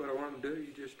 No, that's what I want to do.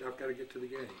 I've got to get to the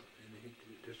game. And he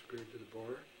disappeared to the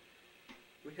bar.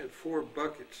 We had 4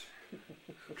 buckets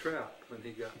of trout when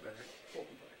he got back. 4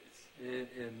 buckets.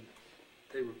 And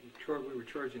we were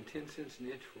charging 10 cents an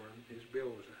inch for him. His bill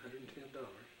was $110.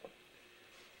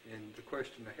 And the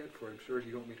question I had for him, sir, do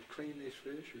you want me to clean these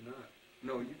fish or not?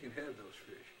 No, you can have those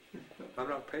fish. I'm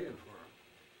not paying for them.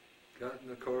 Got in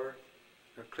the car,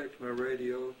 I clicked my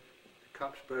radio, the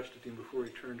cops busted him before he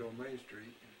turned on Main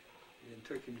Street and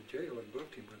took him to jail and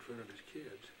booked him in front of his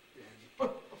kids.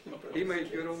 And he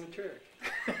made good on the check.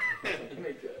 He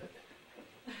made good.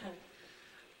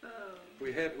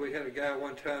 We had a guy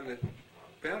one time that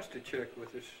bounced a check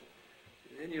with us,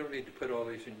 and you don't need to put all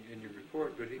these in your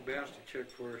report, but he bounced a check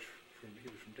for us he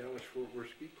was from Dallas Fort Worth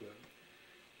Ski Club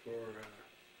for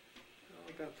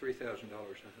about $3,000, I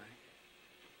think.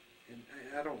 And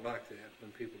I don't like that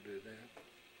when people do that.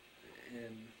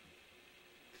 And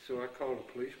so I called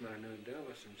a policeman I knew in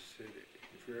Dallas and said,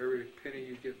 for every penny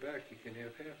you get back, you can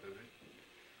have half of it.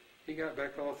 He got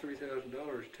back all $3,000.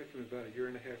 It took him about 1.5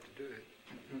 years to do it.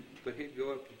 But he'd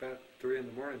go up about 3 in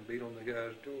the morning and beat on the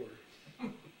guy's door.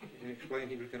 and explained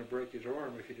he was going to break his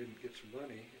arm if he didn't get some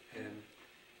money. And,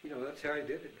 you know, that's how he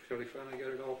did it until he finally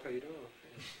got it all paid off.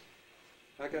 And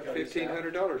I got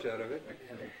 $1,500 out of it,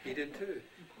 and he did too.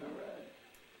 All right.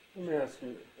 Let me ask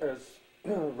you, as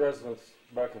residents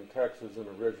back in Texas and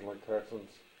originally Texans,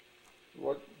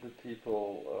 what do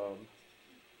people,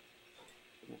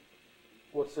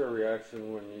 what's their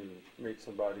reaction when you meet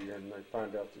somebody and they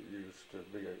find out that you used to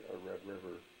be a Red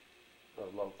River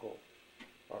local,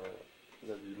 or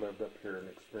that you lived up here and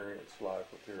experienced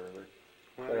life up here?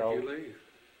 Why did you leave?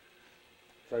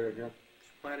 Say it again?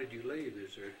 Why did you leave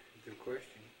is their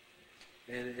question.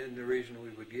 And the reason we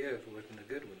would give wasn't a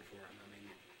good one for him. I mean,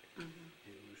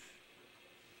 it was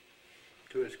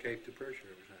to escape the pressure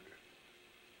it was under.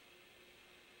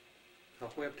 I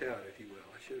whipped out, if you will.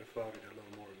 I should have fought it a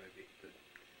little more maybe, but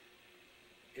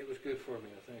it was good for me,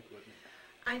 I think, wasn't it?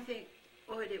 I think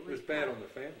what it It was bad on the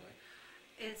family.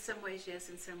 In some ways, yes.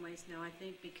 In some ways, no. I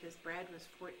think because Brad was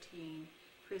 14,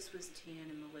 Chris was 10,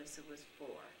 and Melissa was 4.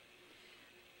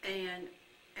 And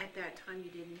at that time, we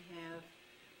didn't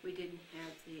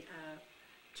have the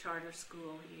charter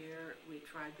school here. We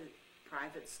tried the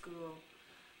private school,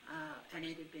 and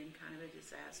it had been kind of a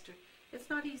disaster. It's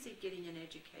not easy getting an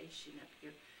education up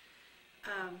here.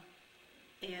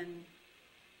 And,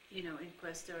 you know, in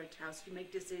Cuesta or Taos, you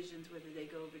make decisions whether they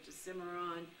go over to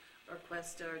Cimarron or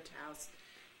Cuesta or Taos.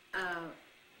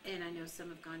 And I know some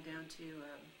have gone down to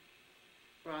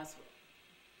Roswell,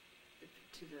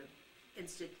 to the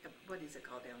institute. What is it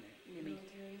called down there? NIMI.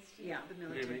 Yeah, the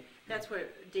military. NIMI. That's where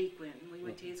Deke went. We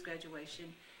went to his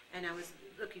graduation, and I was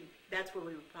looking. That's where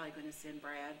we were probably going to send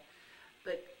Brad.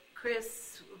 But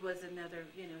Chris was another.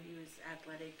 You know, he was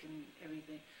athletic and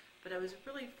everything. But I was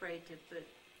really afraid to put,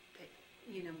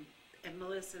 you know, and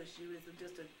Melissa. She was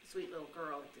just a sweet little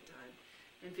girl at the time,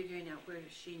 and figuring out where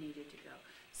she needed to go.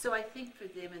 So I think for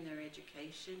them and their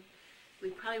education, we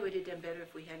probably would have done better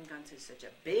if we hadn't gone to such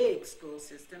a big school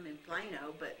system in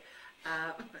Plano. But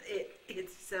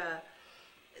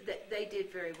they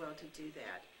did very well to do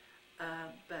that.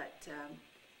 But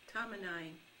Tom and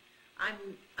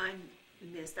I'm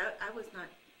missed. I was not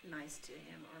nice to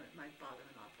him or my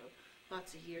father-in-law for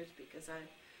lots of years because I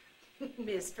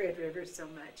missed Red River so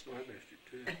much. Well, I missed it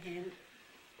too.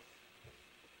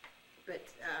 But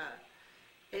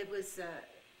it was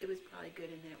probably good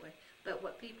in that way. But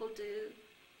what people do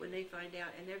when they find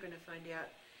out, and they're going to find out,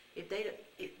 if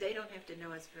they don't have to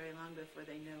know us very long before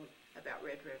they know about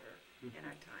Red River and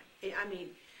our time. I mean,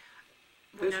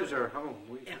 This is our home.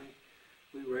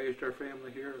 We raised our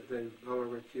family here. All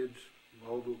of our kids,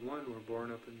 all but one, were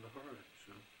born up in Lahara.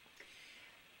 So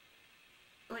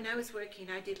when I was working,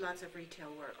 I did lots of retail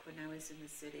work when I was in the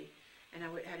city, and I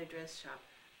had a dress shop.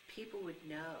 People would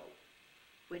know.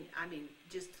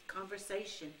 Just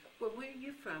conversation. Well, where are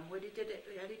you from? How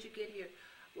did you get here?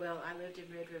 Well, I lived in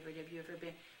Red River. Have you ever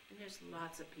been? And there's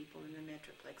lots of people in the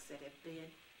Metroplex that have been,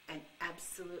 and I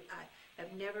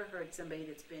have never heard somebody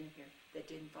that's been here that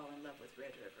didn't fall in love with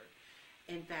Red River.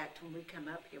 In fact, when we come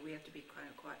up here, we have to be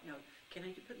quiet. No, can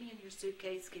you put me in your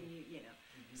suitcase? Can you,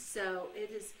 So it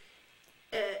is,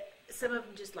 some of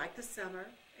them just like the summer,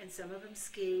 and some of them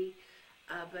ski,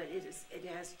 but it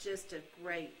has just a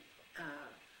great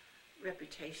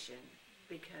reputation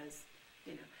because,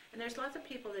 and there's lots of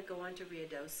people that go on to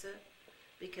Ruidoso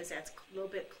because that's a little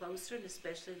bit closer, and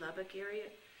especially Lubbock area.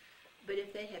 But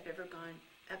if they have ever gone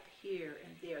up here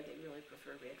and there, they really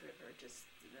prefer Red River, just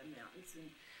the mountains. And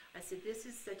I said, this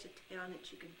is such a town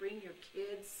that you can bring your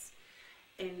kids,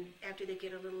 and after they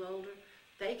get a little older,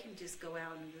 they can just go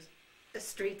out in the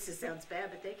streets. It sounds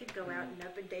bad, but they can go out and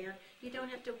up and down. You don't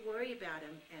have to worry about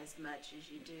them as much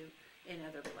as you do in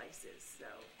other places. So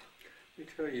let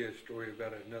me tell you a story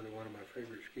about another one of my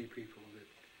favorite ski people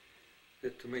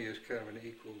that to me is kind of an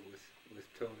equal with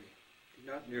Tony.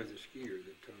 Not near the skier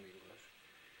that Tony was.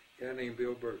 A guy named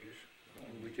Bill Burgess,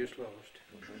 who we just lost.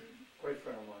 Great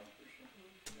friend of mine.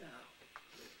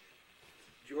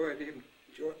 Enjoyed him.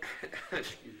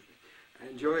 Excuse me. I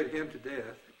enjoyed him to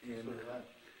death. And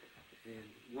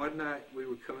one night we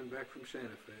were coming back from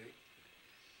Santa Fe,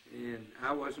 and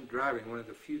I wasn't driving. One of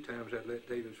the few times I let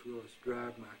Davis Willis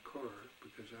drive my car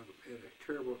because I had a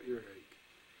terrible earache.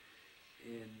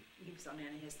 And he was on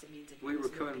antihistamines. We were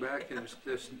coming back, and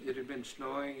it had been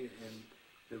snowing, and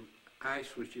the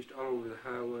ice was just all over the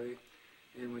highway.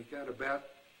 And we got about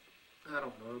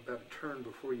a turn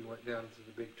before you went down to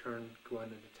the big turn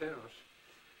going into Taos.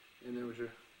 And there was a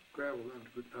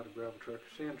not a gravel truck,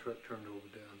 a sand truck turned over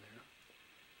down there.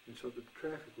 And so the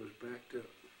traffic was backed up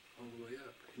all the way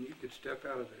up. And you could step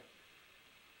out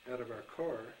of our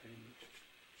car and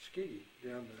ski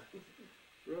down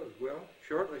road. Well,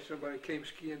 shortly somebody came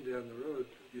skiing down the road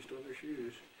just on their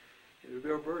shoes. It was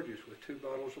Bill Burgess with 2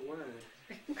 bottles of wine.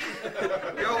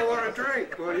 Y'all want a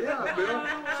drink? Well, yeah, Bill.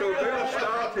 So Bill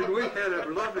stopped and we had a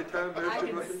lovely time I visiting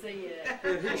can with him. see it.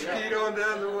 And he skied on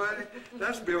down the way.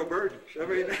 That's Bill Burgess. I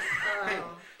mean,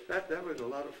 Oh. that was a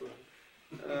lot of fun.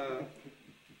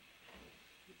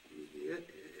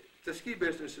 The ski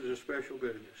business is a special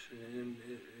business, and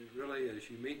it really is.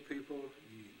 You meet people,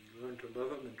 you learn to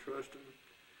love them and trust them.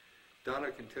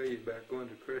 Donna can tell you about going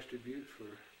to Crested Butte for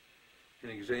an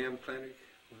exam clinic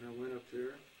when I went up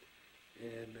there,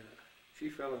 and she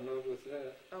fell in love with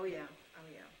that. Oh, yeah. Oh,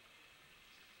 yeah.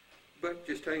 But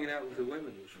just hanging out with the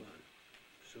women was fun.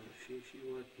 So she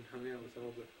went and hung out with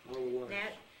all the wives.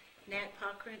 Nat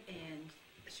Cochran and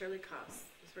Shirley Koss.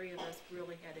 The 3 of us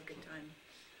really had a good time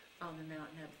on the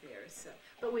mountain up there. So,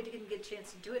 but we didn't get a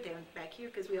chance to do it down back here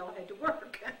because we all had to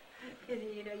work. And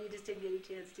you just didn't get a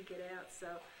chance to get out. So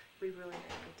we really had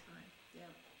a good time.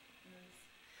 Yeah.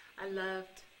 I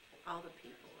loved all the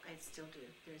people. I still do.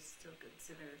 They're still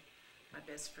considered my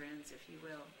best friends, if you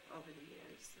will, over the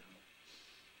years. So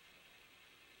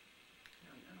I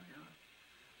don't know how.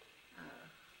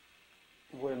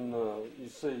 When you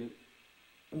see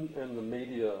in the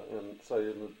media and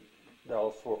say in the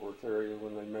Dallas-Fort Worth area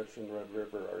when they mention Red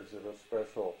River, or is it a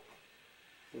special,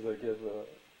 do they give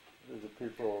do the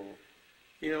people...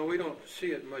 We don't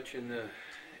see it much in the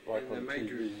Like in the on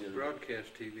major TV or-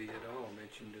 broadcast TV at all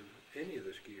mentioned of any of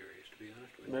the ski areas, to be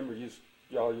honest with you. Remember,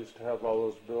 y'all used to have all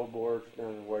those billboards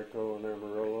down in Waco and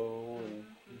Amarillo, and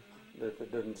if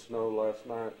it didn't snow last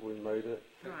night, we made it.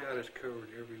 That got us covered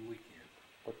every weekend.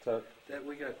 What's that? That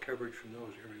we got coverage from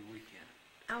those every weekend.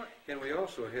 Oh, And we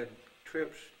also had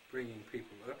trips bringing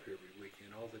people up every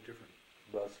weekend, all the different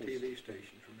Buses. TV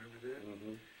stations, remember that?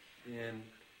 Hmm. And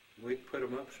we'd put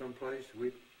them up someplace,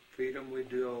 we'd feed them, we'd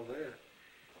do all that.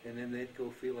 And then they'd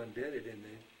go feel indebted and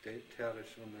they'd tout us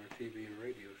on their TV and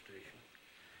radio station.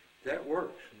 That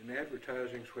works, and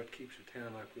advertising's what keeps a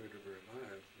town like Red River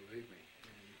alive, believe me.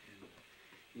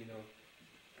 And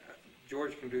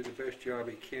George can do the best job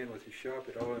he can with his shop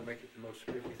at all and make it the most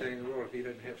spiffy thing in the world. If he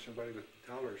doesn't have somebody with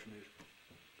dollars in his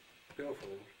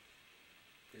billfold,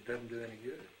 it doesn't do any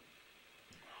good.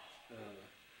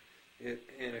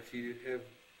 And if you have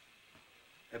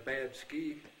a bad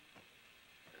ski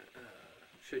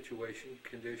situation,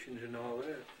 conditions and all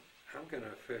that, I'm going to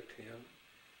affect him.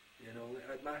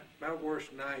 My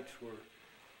worst nights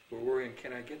were worrying,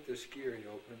 can I get this ski area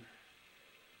open?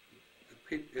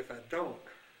 If I don't,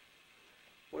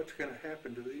 what's going to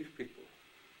happen to these people?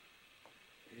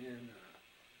 And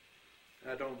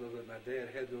I don't know that my dad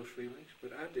had those feelings,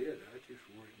 but I did. I just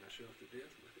worried myself to death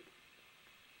with it.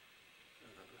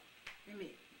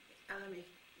 let me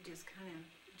just kind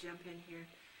of jump in here.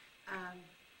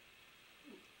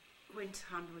 When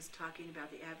Tom was talking about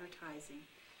the advertising,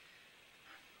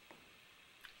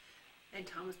 and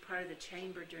Tom was part of the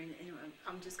chamber during the, anyway,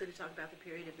 I'm just going to talk about the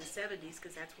period of the 70s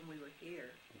because that's when we were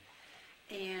here.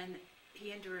 And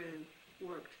he and Drew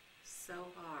worked so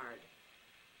hard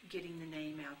getting the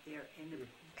name out there and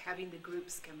having the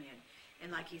groups come in.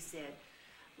 And like you said,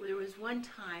 there was one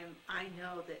time, I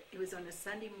know that it was on a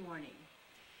Sunday morning,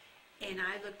 and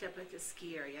I looked up at the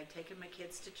ski area. I'd taken my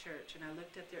kids to church, and I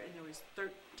looked up there, and there was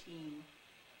 13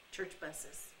 church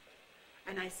buses.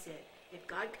 And I said, if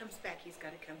God comes back, he's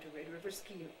got to come to Red River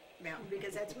Ski Mountain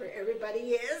because that's where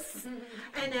everybody is.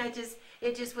 And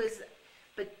it just was,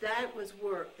 but that was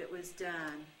work that was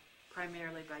done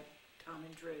primarily by Tom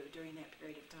and Drew during that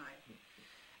period of time.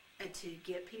 And to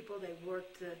get people, they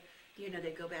worked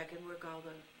they go back and work all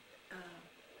the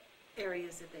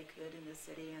areas that they could in the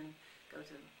city and go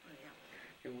to,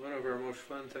 And one of our most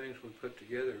fun things we put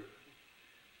together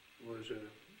was a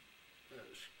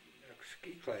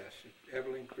ski class at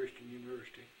Abilene Christian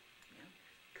University. Yeah.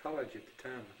 College at the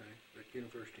time, I think, but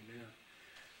university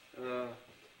now.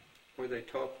 Where they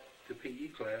taught the PE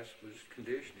class was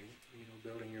conditioning,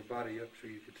 building your body up so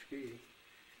you could ski.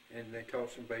 And they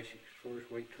taught some basics as far as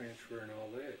weight transfer and all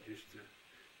that, just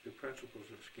the principles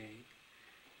of skiing.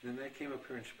 And then they came up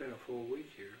here and spent a full week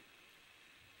here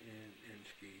and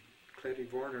skied. Cletty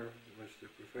Varner was the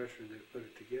professor that put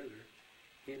it together.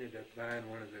 He ended up buying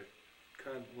one of the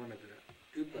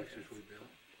duplexes we built.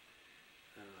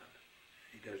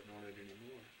 He doesn't own it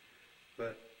anymore.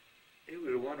 But it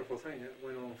was a wonderful thing. That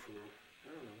went on for,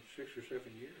 6 or 7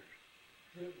 years.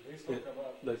 They still come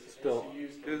up. They still-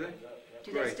 ACU's Do they? comes up, yeah.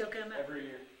 do they Right. still come up? Every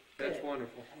year. That's Good.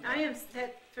 wonderful.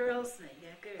 That thrills me,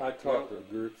 yeah, good. I taught the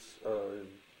groups in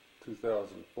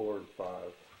 2004 and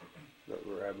 5 that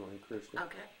were Abilene Christian.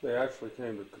 Okay. They actually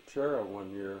came to Coachella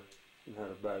one year and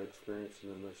had a bad experience,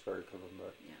 and then they started coming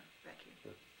back. Yeah, back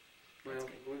here. Well,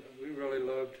 we really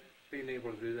loved being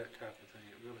able to do that type of thing.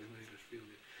 It really made us feel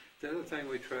good. The other thing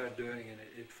we tried doing, and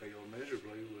it failed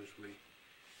miserably, was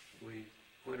we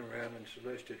went around and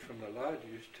solicited from the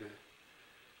lodges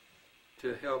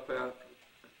to help out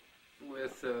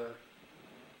with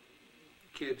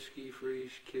kids ski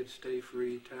free, kids stay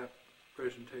free type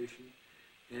presentation.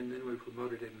 And then we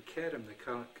promoted it in CADM,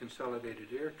 the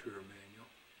Consolidated Air Tour Manual.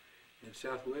 And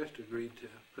Southwest agreed to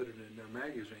put it in their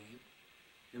magazine.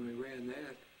 And we ran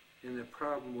that. And the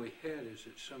problem we had is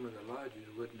that some of the lodges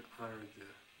wouldn't honor the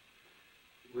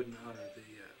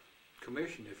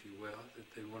commission, if you will,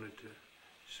 that they wanted to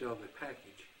sell the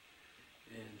package.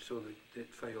 And so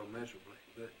it failed miserably.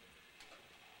 But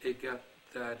it got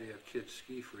the idea of kids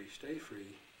ski free, stay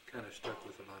free kind of stuck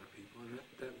with a lot of people, and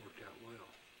that worked out well.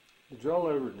 Did y'all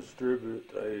ever distribute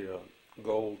a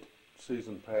gold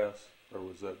season pass, or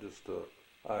was that just a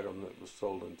item that was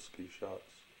sold in ski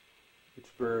shops? It's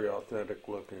very authentic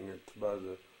looking. It's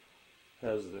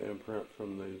has the imprint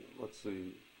from the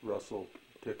Russell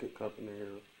Ticket Company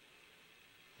or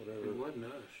whatever. It wasn't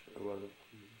us. It wasn't.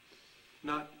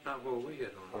 Not what we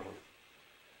had on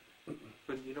here.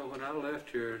 But you know, when I left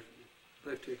here,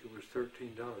 lift ticket was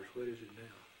 $13. What is it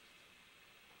now?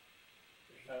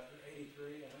 83,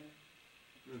 I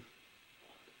think.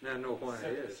 Now I know why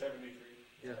it is. 73.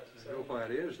 Yeah, I know why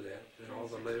it is that, and all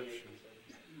the lifts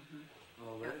and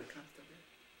all that.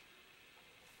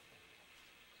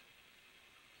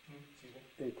 Excuse me?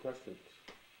 Any questions?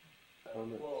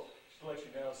 Comments? Well, just to let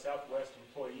you know, Southwest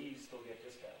employees still get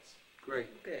discounts,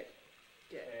 Great. Good.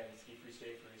 Good. and ski free,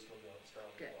 stay free is still going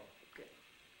strong as Good. well.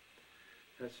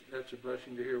 That's a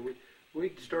blessing to hear.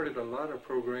 We started a lot of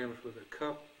programs with a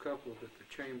couple that the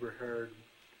chamber hired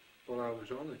while I was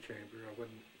on the chamber. I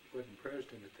wasn't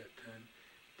president at that time,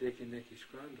 Dick and Nikki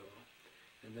Scrundall,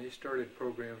 and they started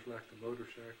programs like the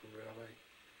motorcycle rally,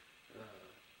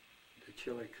 the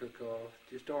chili cook-off,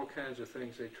 just all kinds of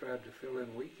things they tried to fill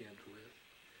in weekends with.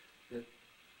 That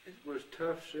it was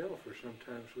tough sell for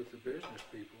sometimes with the business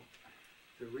people,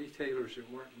 the retailers that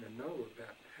weren't in the know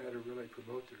about how to really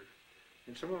promote their.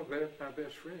 And some of my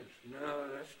best friends, no,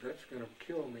 that's going to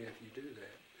kill me if you do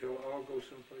that. They'll all go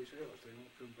someplace else. They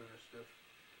won't come buy stuff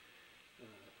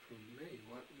from me.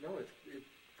 Well, no, it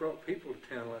brought people to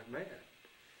town like mad.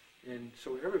 And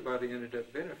so everybody ended up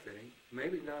benefiting,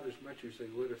 maybe not as much as they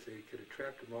would if they could have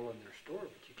trapped them all in their store,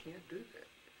 but you can't do that.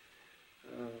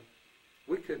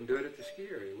 We couldn't do it at the ski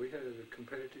area. We had the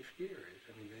competitive ski areas.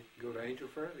 I mean, they could go to Angel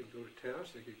Fire, they could go to Taos,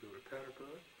 they could go to Powder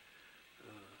Puff.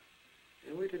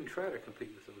 And we didn't try to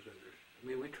compete with those others. I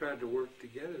mean, we tried to work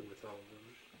together with all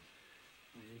those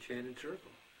in the Enchanted Circle.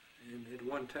 And at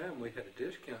one time, we had a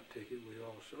discount ticket we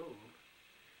all sold,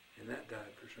 and that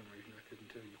died for some reason. I couldn't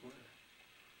tell you why.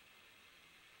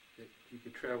 That you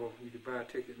could buy a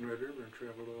ticket in Red River and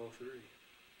travel to all three.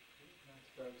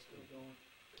 That's probably still going.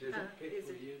 Is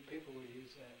it? People would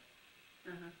use that.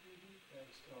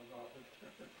 That's still offered.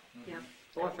 Yeah.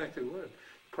 Well, I think they would.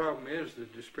 Problem is the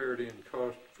disparity in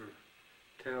cost for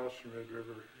Taos and Red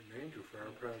River and Angel Fire.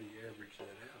 Probably you average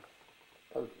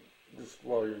that out. Just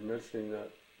while you're mentioning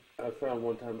that, I found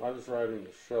one time, I was riding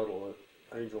the shuttle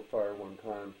at Angel Fire one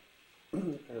time,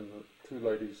 and the two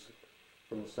ladies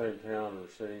from the same town were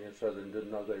seeing each other and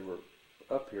didn't know they were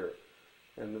up here.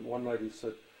 And then one lady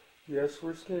said, yes,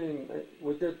 we're skiing.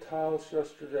 We did Taos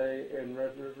yesterday and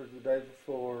Red River the day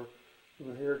before.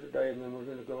 We're here today, and then we're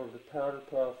going to go over to Powder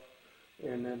Puff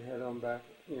and then head on back.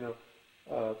 You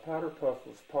know, Powder Puff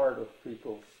was part of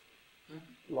people's.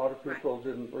 A lot of people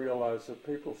didn't realize that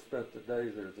people spent the day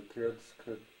there. The kids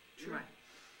could. Sure. Right.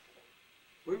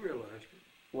 We realized it.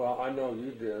 Well, I know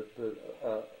you did,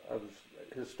 but I was,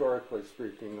 historically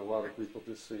speaking, a lot of people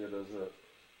just see it as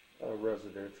a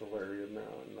residential area now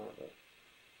and not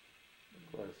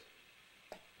a place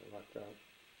like that.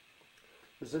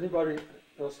 Does anybody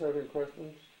else have any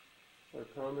questions or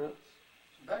comments?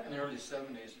 Back in the early 70s,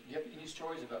 do you have any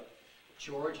stories about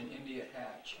George and India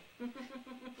Hatch? You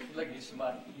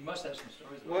must have some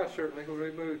stories about Well, certainly when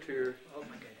we moved here, Oh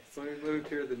my goodness. when we moved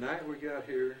here, the night we got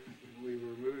here, we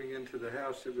were moving into the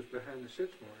house that was behind the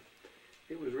Sitsmark.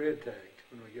 It was red tagged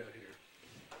when we got here.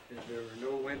 And there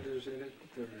were no windows in it,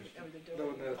 there was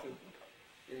no nothing.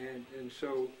 And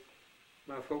so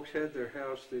my folks had their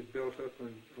house they built up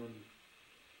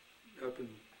up in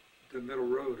the middle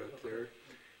road up there.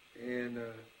 And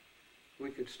we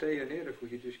could stay in it if we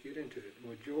could just get into it.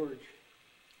 Well, George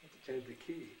had the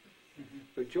key.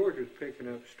 But George was picking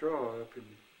up straw up in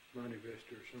Monte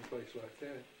Vista or someplace like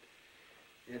that.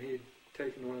 And he'd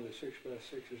taken one of the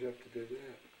 6x6s up to do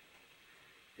that.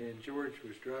 and George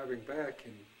was driving back,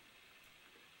 and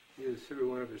he either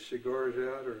threw one of his cigars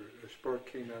out, or a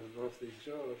spark came out off the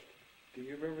exhaust. Do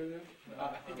you remember that?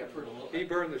 I think I've heard a little. He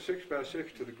burned the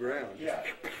 6x6 to the ground. Yeah,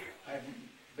 I have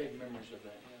vague memories of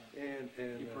that, yeah.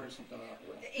 And He burned something up.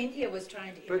 India was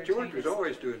trying to but George entertain was us.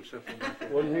 always doing something like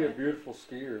that. Wasn't he a beautiful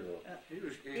skier though? He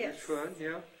was Yes. fun,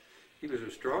 yeah. He was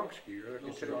a strong skier, I can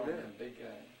Real tell you strong that. man, big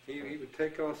guy. He would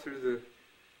take off through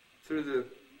the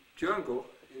jungle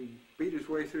and beat his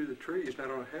way through the trees. I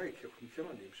don't know how he kept from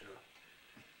killing himself.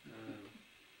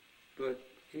 But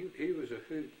he was a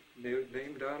hoot.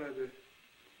 Named Donna the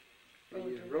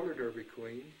roller derby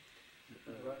queen.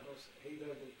 He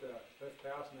lived at Lift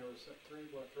House, and there was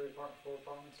four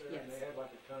apartments there, and Yes. they had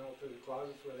like a tunnel through the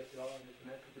closets where they could all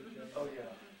interconnect with each other. Oh, yeah.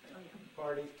 Oh, yeah.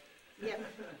 Party. Yeah.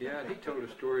 Yeah, and he told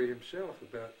a story himself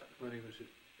about when he was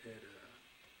at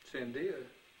Sandia.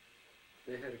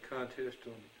 They had a contest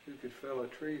on who could fell a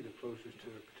tree the closest to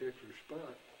a particular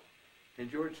spot.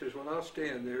 And George says, well, I'll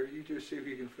stand there. You just see if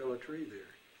you can fell a tree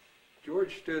there.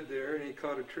 George stood there, and he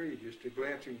caught a tree. Just a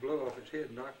glancing blow off his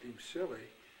head knocked him silly.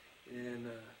 And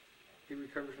he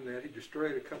recovered from that. He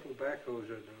destroyed a couple of backhoes,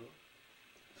 I know.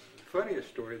 The funniest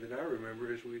story that I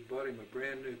remember is we bought him a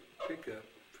brand new pickup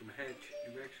from Hatch,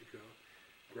 New Mexico,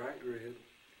 bright red,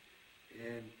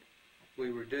 and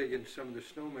we were digging some of the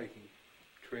snowmaking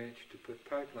trench to put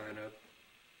pipeline up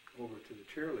over to the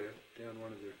chairlift down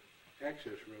one of the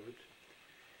access roads.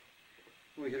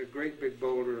 We had a great big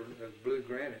boulder of blue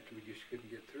granite we just couldn't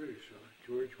get through, so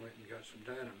George went and got some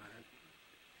dynamite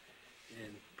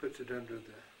and puts it under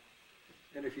the,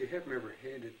 and if you haven't ever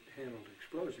handled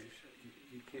explosives,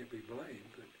 you can't be blamed,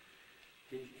 but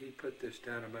he put this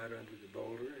dynamite under the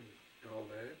boulder and all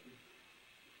that.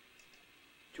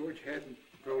 George hadn't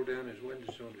rolled down his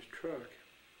windows on his truck,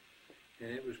 and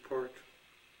it was parked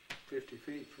 50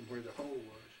 feet from where the hole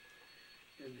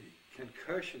was. And the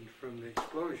concussion from the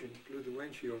explosion blew the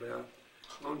windshield out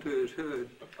onto his hood,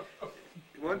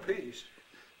 one piece.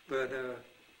 But,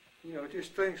 you know,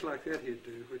 just things like that he'd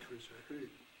do, which was a hoot.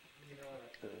 You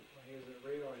know, when he was at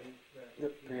Rio,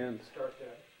 Yep, he and start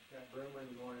that broom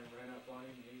in the morning and ran up on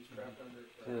him, and he was trapped under it.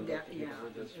 And- Yeah, People yeah, were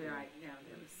this- right, yeah,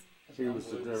 that was he was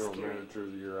the general Scary. manager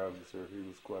of the year I was there. He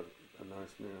was quite a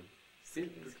nice man. scary,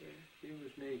 scary. He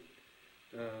was neat.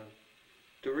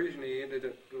 The reason he ended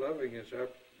up loving us, I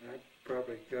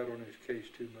probably got on his case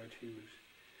too much. He was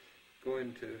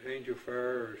going to Angel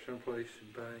Fire or someplace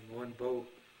and buying one boat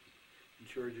and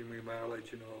charging me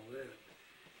mileage and all that.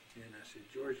 And I said,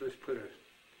 George, let's put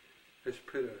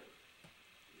a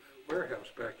warehouse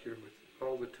back here with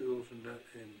all the tools and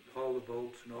all the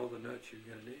bolts and all the nuts you're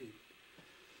going to need.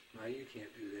 No, you can't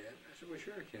do that. I said, well,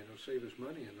 sure I can. It'll save us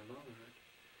money in the long run.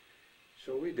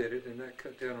 So we did it, and that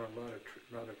cut down on a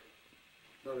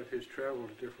lot of his travel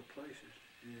to different places.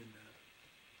 And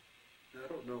I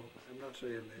don't know. I'm not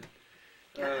saying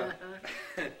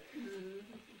that.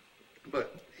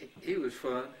 But he was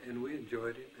fun, and we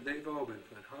enjoyed him. And they've all been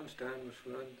fun. Honstein was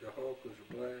fun. The Hulk was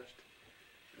a blast.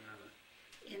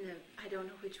 I don't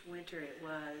know which winter it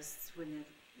was when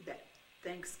that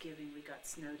Thanksgiving we got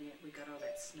snowed in. We got all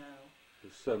that snow. It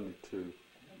was 72.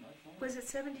 Was it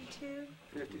 72?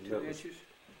 52 That was- inches.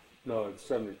 No, it's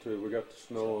 72. We got the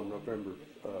snow on November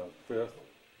 5th.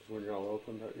 Is when y'all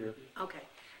opened that year. Okay.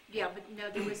 Yeah, but no,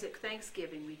 there was at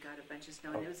Thanksgiving we got a bunch of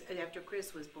snow, and it was after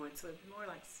Chris was born, so it was more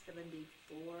like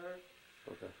 74.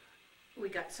 Okay. We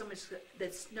got so much,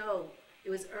 the snow, it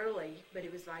was early, but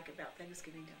it was like about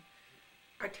Thanksgiving time.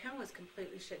 Our town was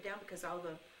completely shut down because all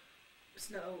the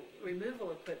snow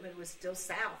removal equipment was still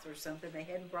south or something. They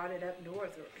hadn't brought it up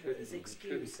north, or it was Couldn't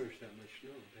excuse. push that much snow.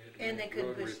 They had to And they bring couldn't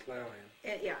rotary push- plow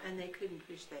in. Yeah, and they couldn't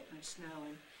push that much snow,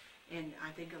 and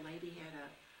I think a lady had a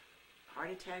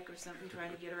heart attack or something trying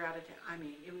to get her out of town. I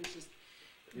mean, it was just,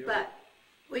 Yeah. but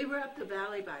we were up the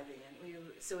valley by then.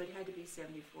 So it had to be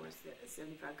 74,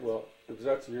 75. 'cause Well, it was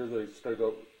that year they stayed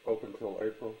open till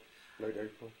April, late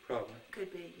April. Probably.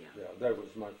 could be, yeah. Yeah, that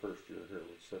was my first year here.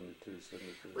 Was 72,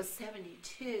 73. Was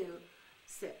 72,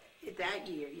 that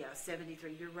year, yeah,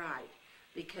 73, you're right.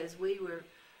 Because we were,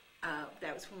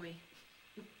 that was when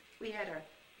we had our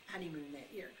honeymoon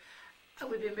that year.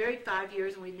 We'd been married 5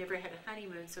 years and we'd never had a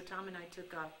honeymoon, so Tom and I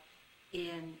took off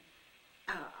in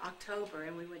October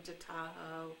and we went to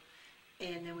Tahoe,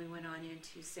 and then we went on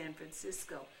into San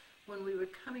Francisco. When we were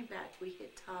coming back, we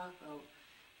hit Tahoe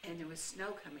and there was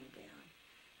snow coming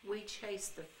down. We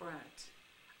chased the front.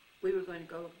 We were going to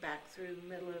go back through the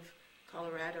middle of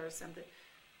Colorado or something,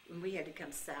 and we had to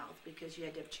come south because you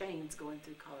had to have chains going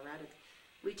through Colorado.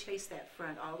 We chased that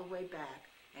front all the way back,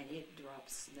 and it dropped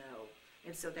snow.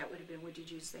 And so that would have been, what did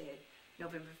you say,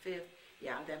 November 5th?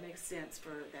 Yeah, that makes sense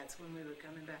that's when we were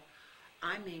coming back.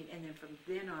 I mean, and then from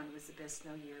then on was the best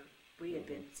snow year we had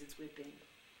been since we've been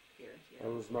here. Yeah.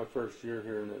 That was my first year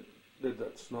here, and it did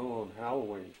that snow on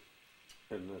Halloween,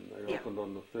 and then they Yeah. opened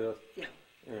on the 5th, Yeah.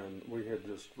 and we had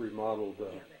just remodeled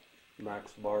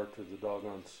Max Bar to the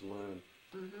Doggone Saloon,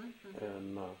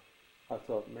 and I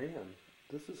thought, man,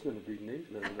 this is going to be neat.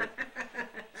 And then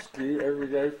ski every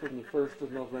day from the 1st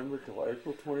of November till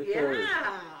April 23rd.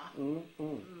 Yeah.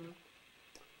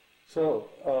 So,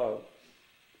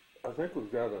 I think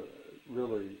we've got a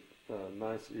really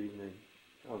nice evening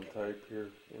on tape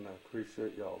here, and I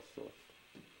appreciate y'all's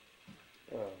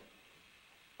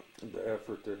the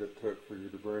effort that it took for you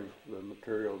to bring the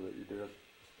material that you did,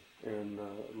 and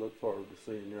look forward to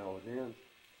seeing y'all again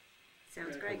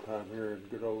Sounds great. sometime here in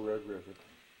good old Red River.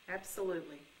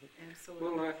 Absolutely. Absolutely.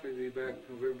 We'll likely be back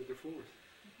November the 4th.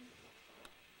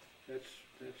 That's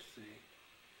the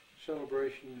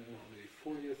celebration of the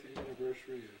 40th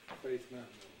anniversary of Faith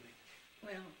Mountain Building.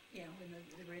 Well, yeah, when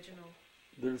the original.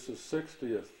 There's a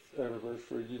 60th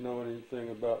anniversary. Do you know anything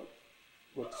about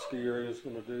what the ski area is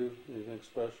going to do? Anything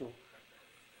special?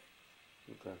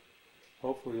 Okay.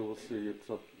 Hopefully we'll see it's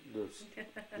up the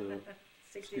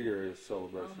 60. ski area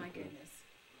celebration. Oh my thing. goodness.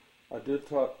 I did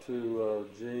talk to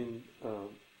Jean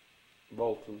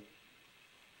Bolton,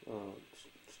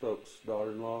 Stokes'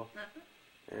 daughter-in-law,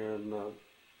 and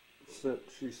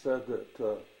she said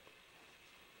that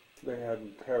they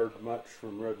hadn't heard much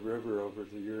from Red River over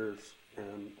the years,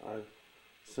 and I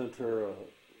sent her a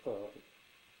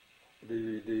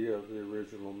DVD of the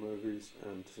original movies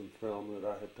and some film that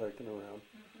I had taken around,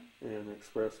 and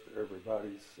expressed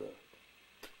everybody's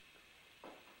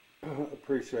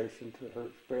appreciation to her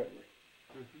family.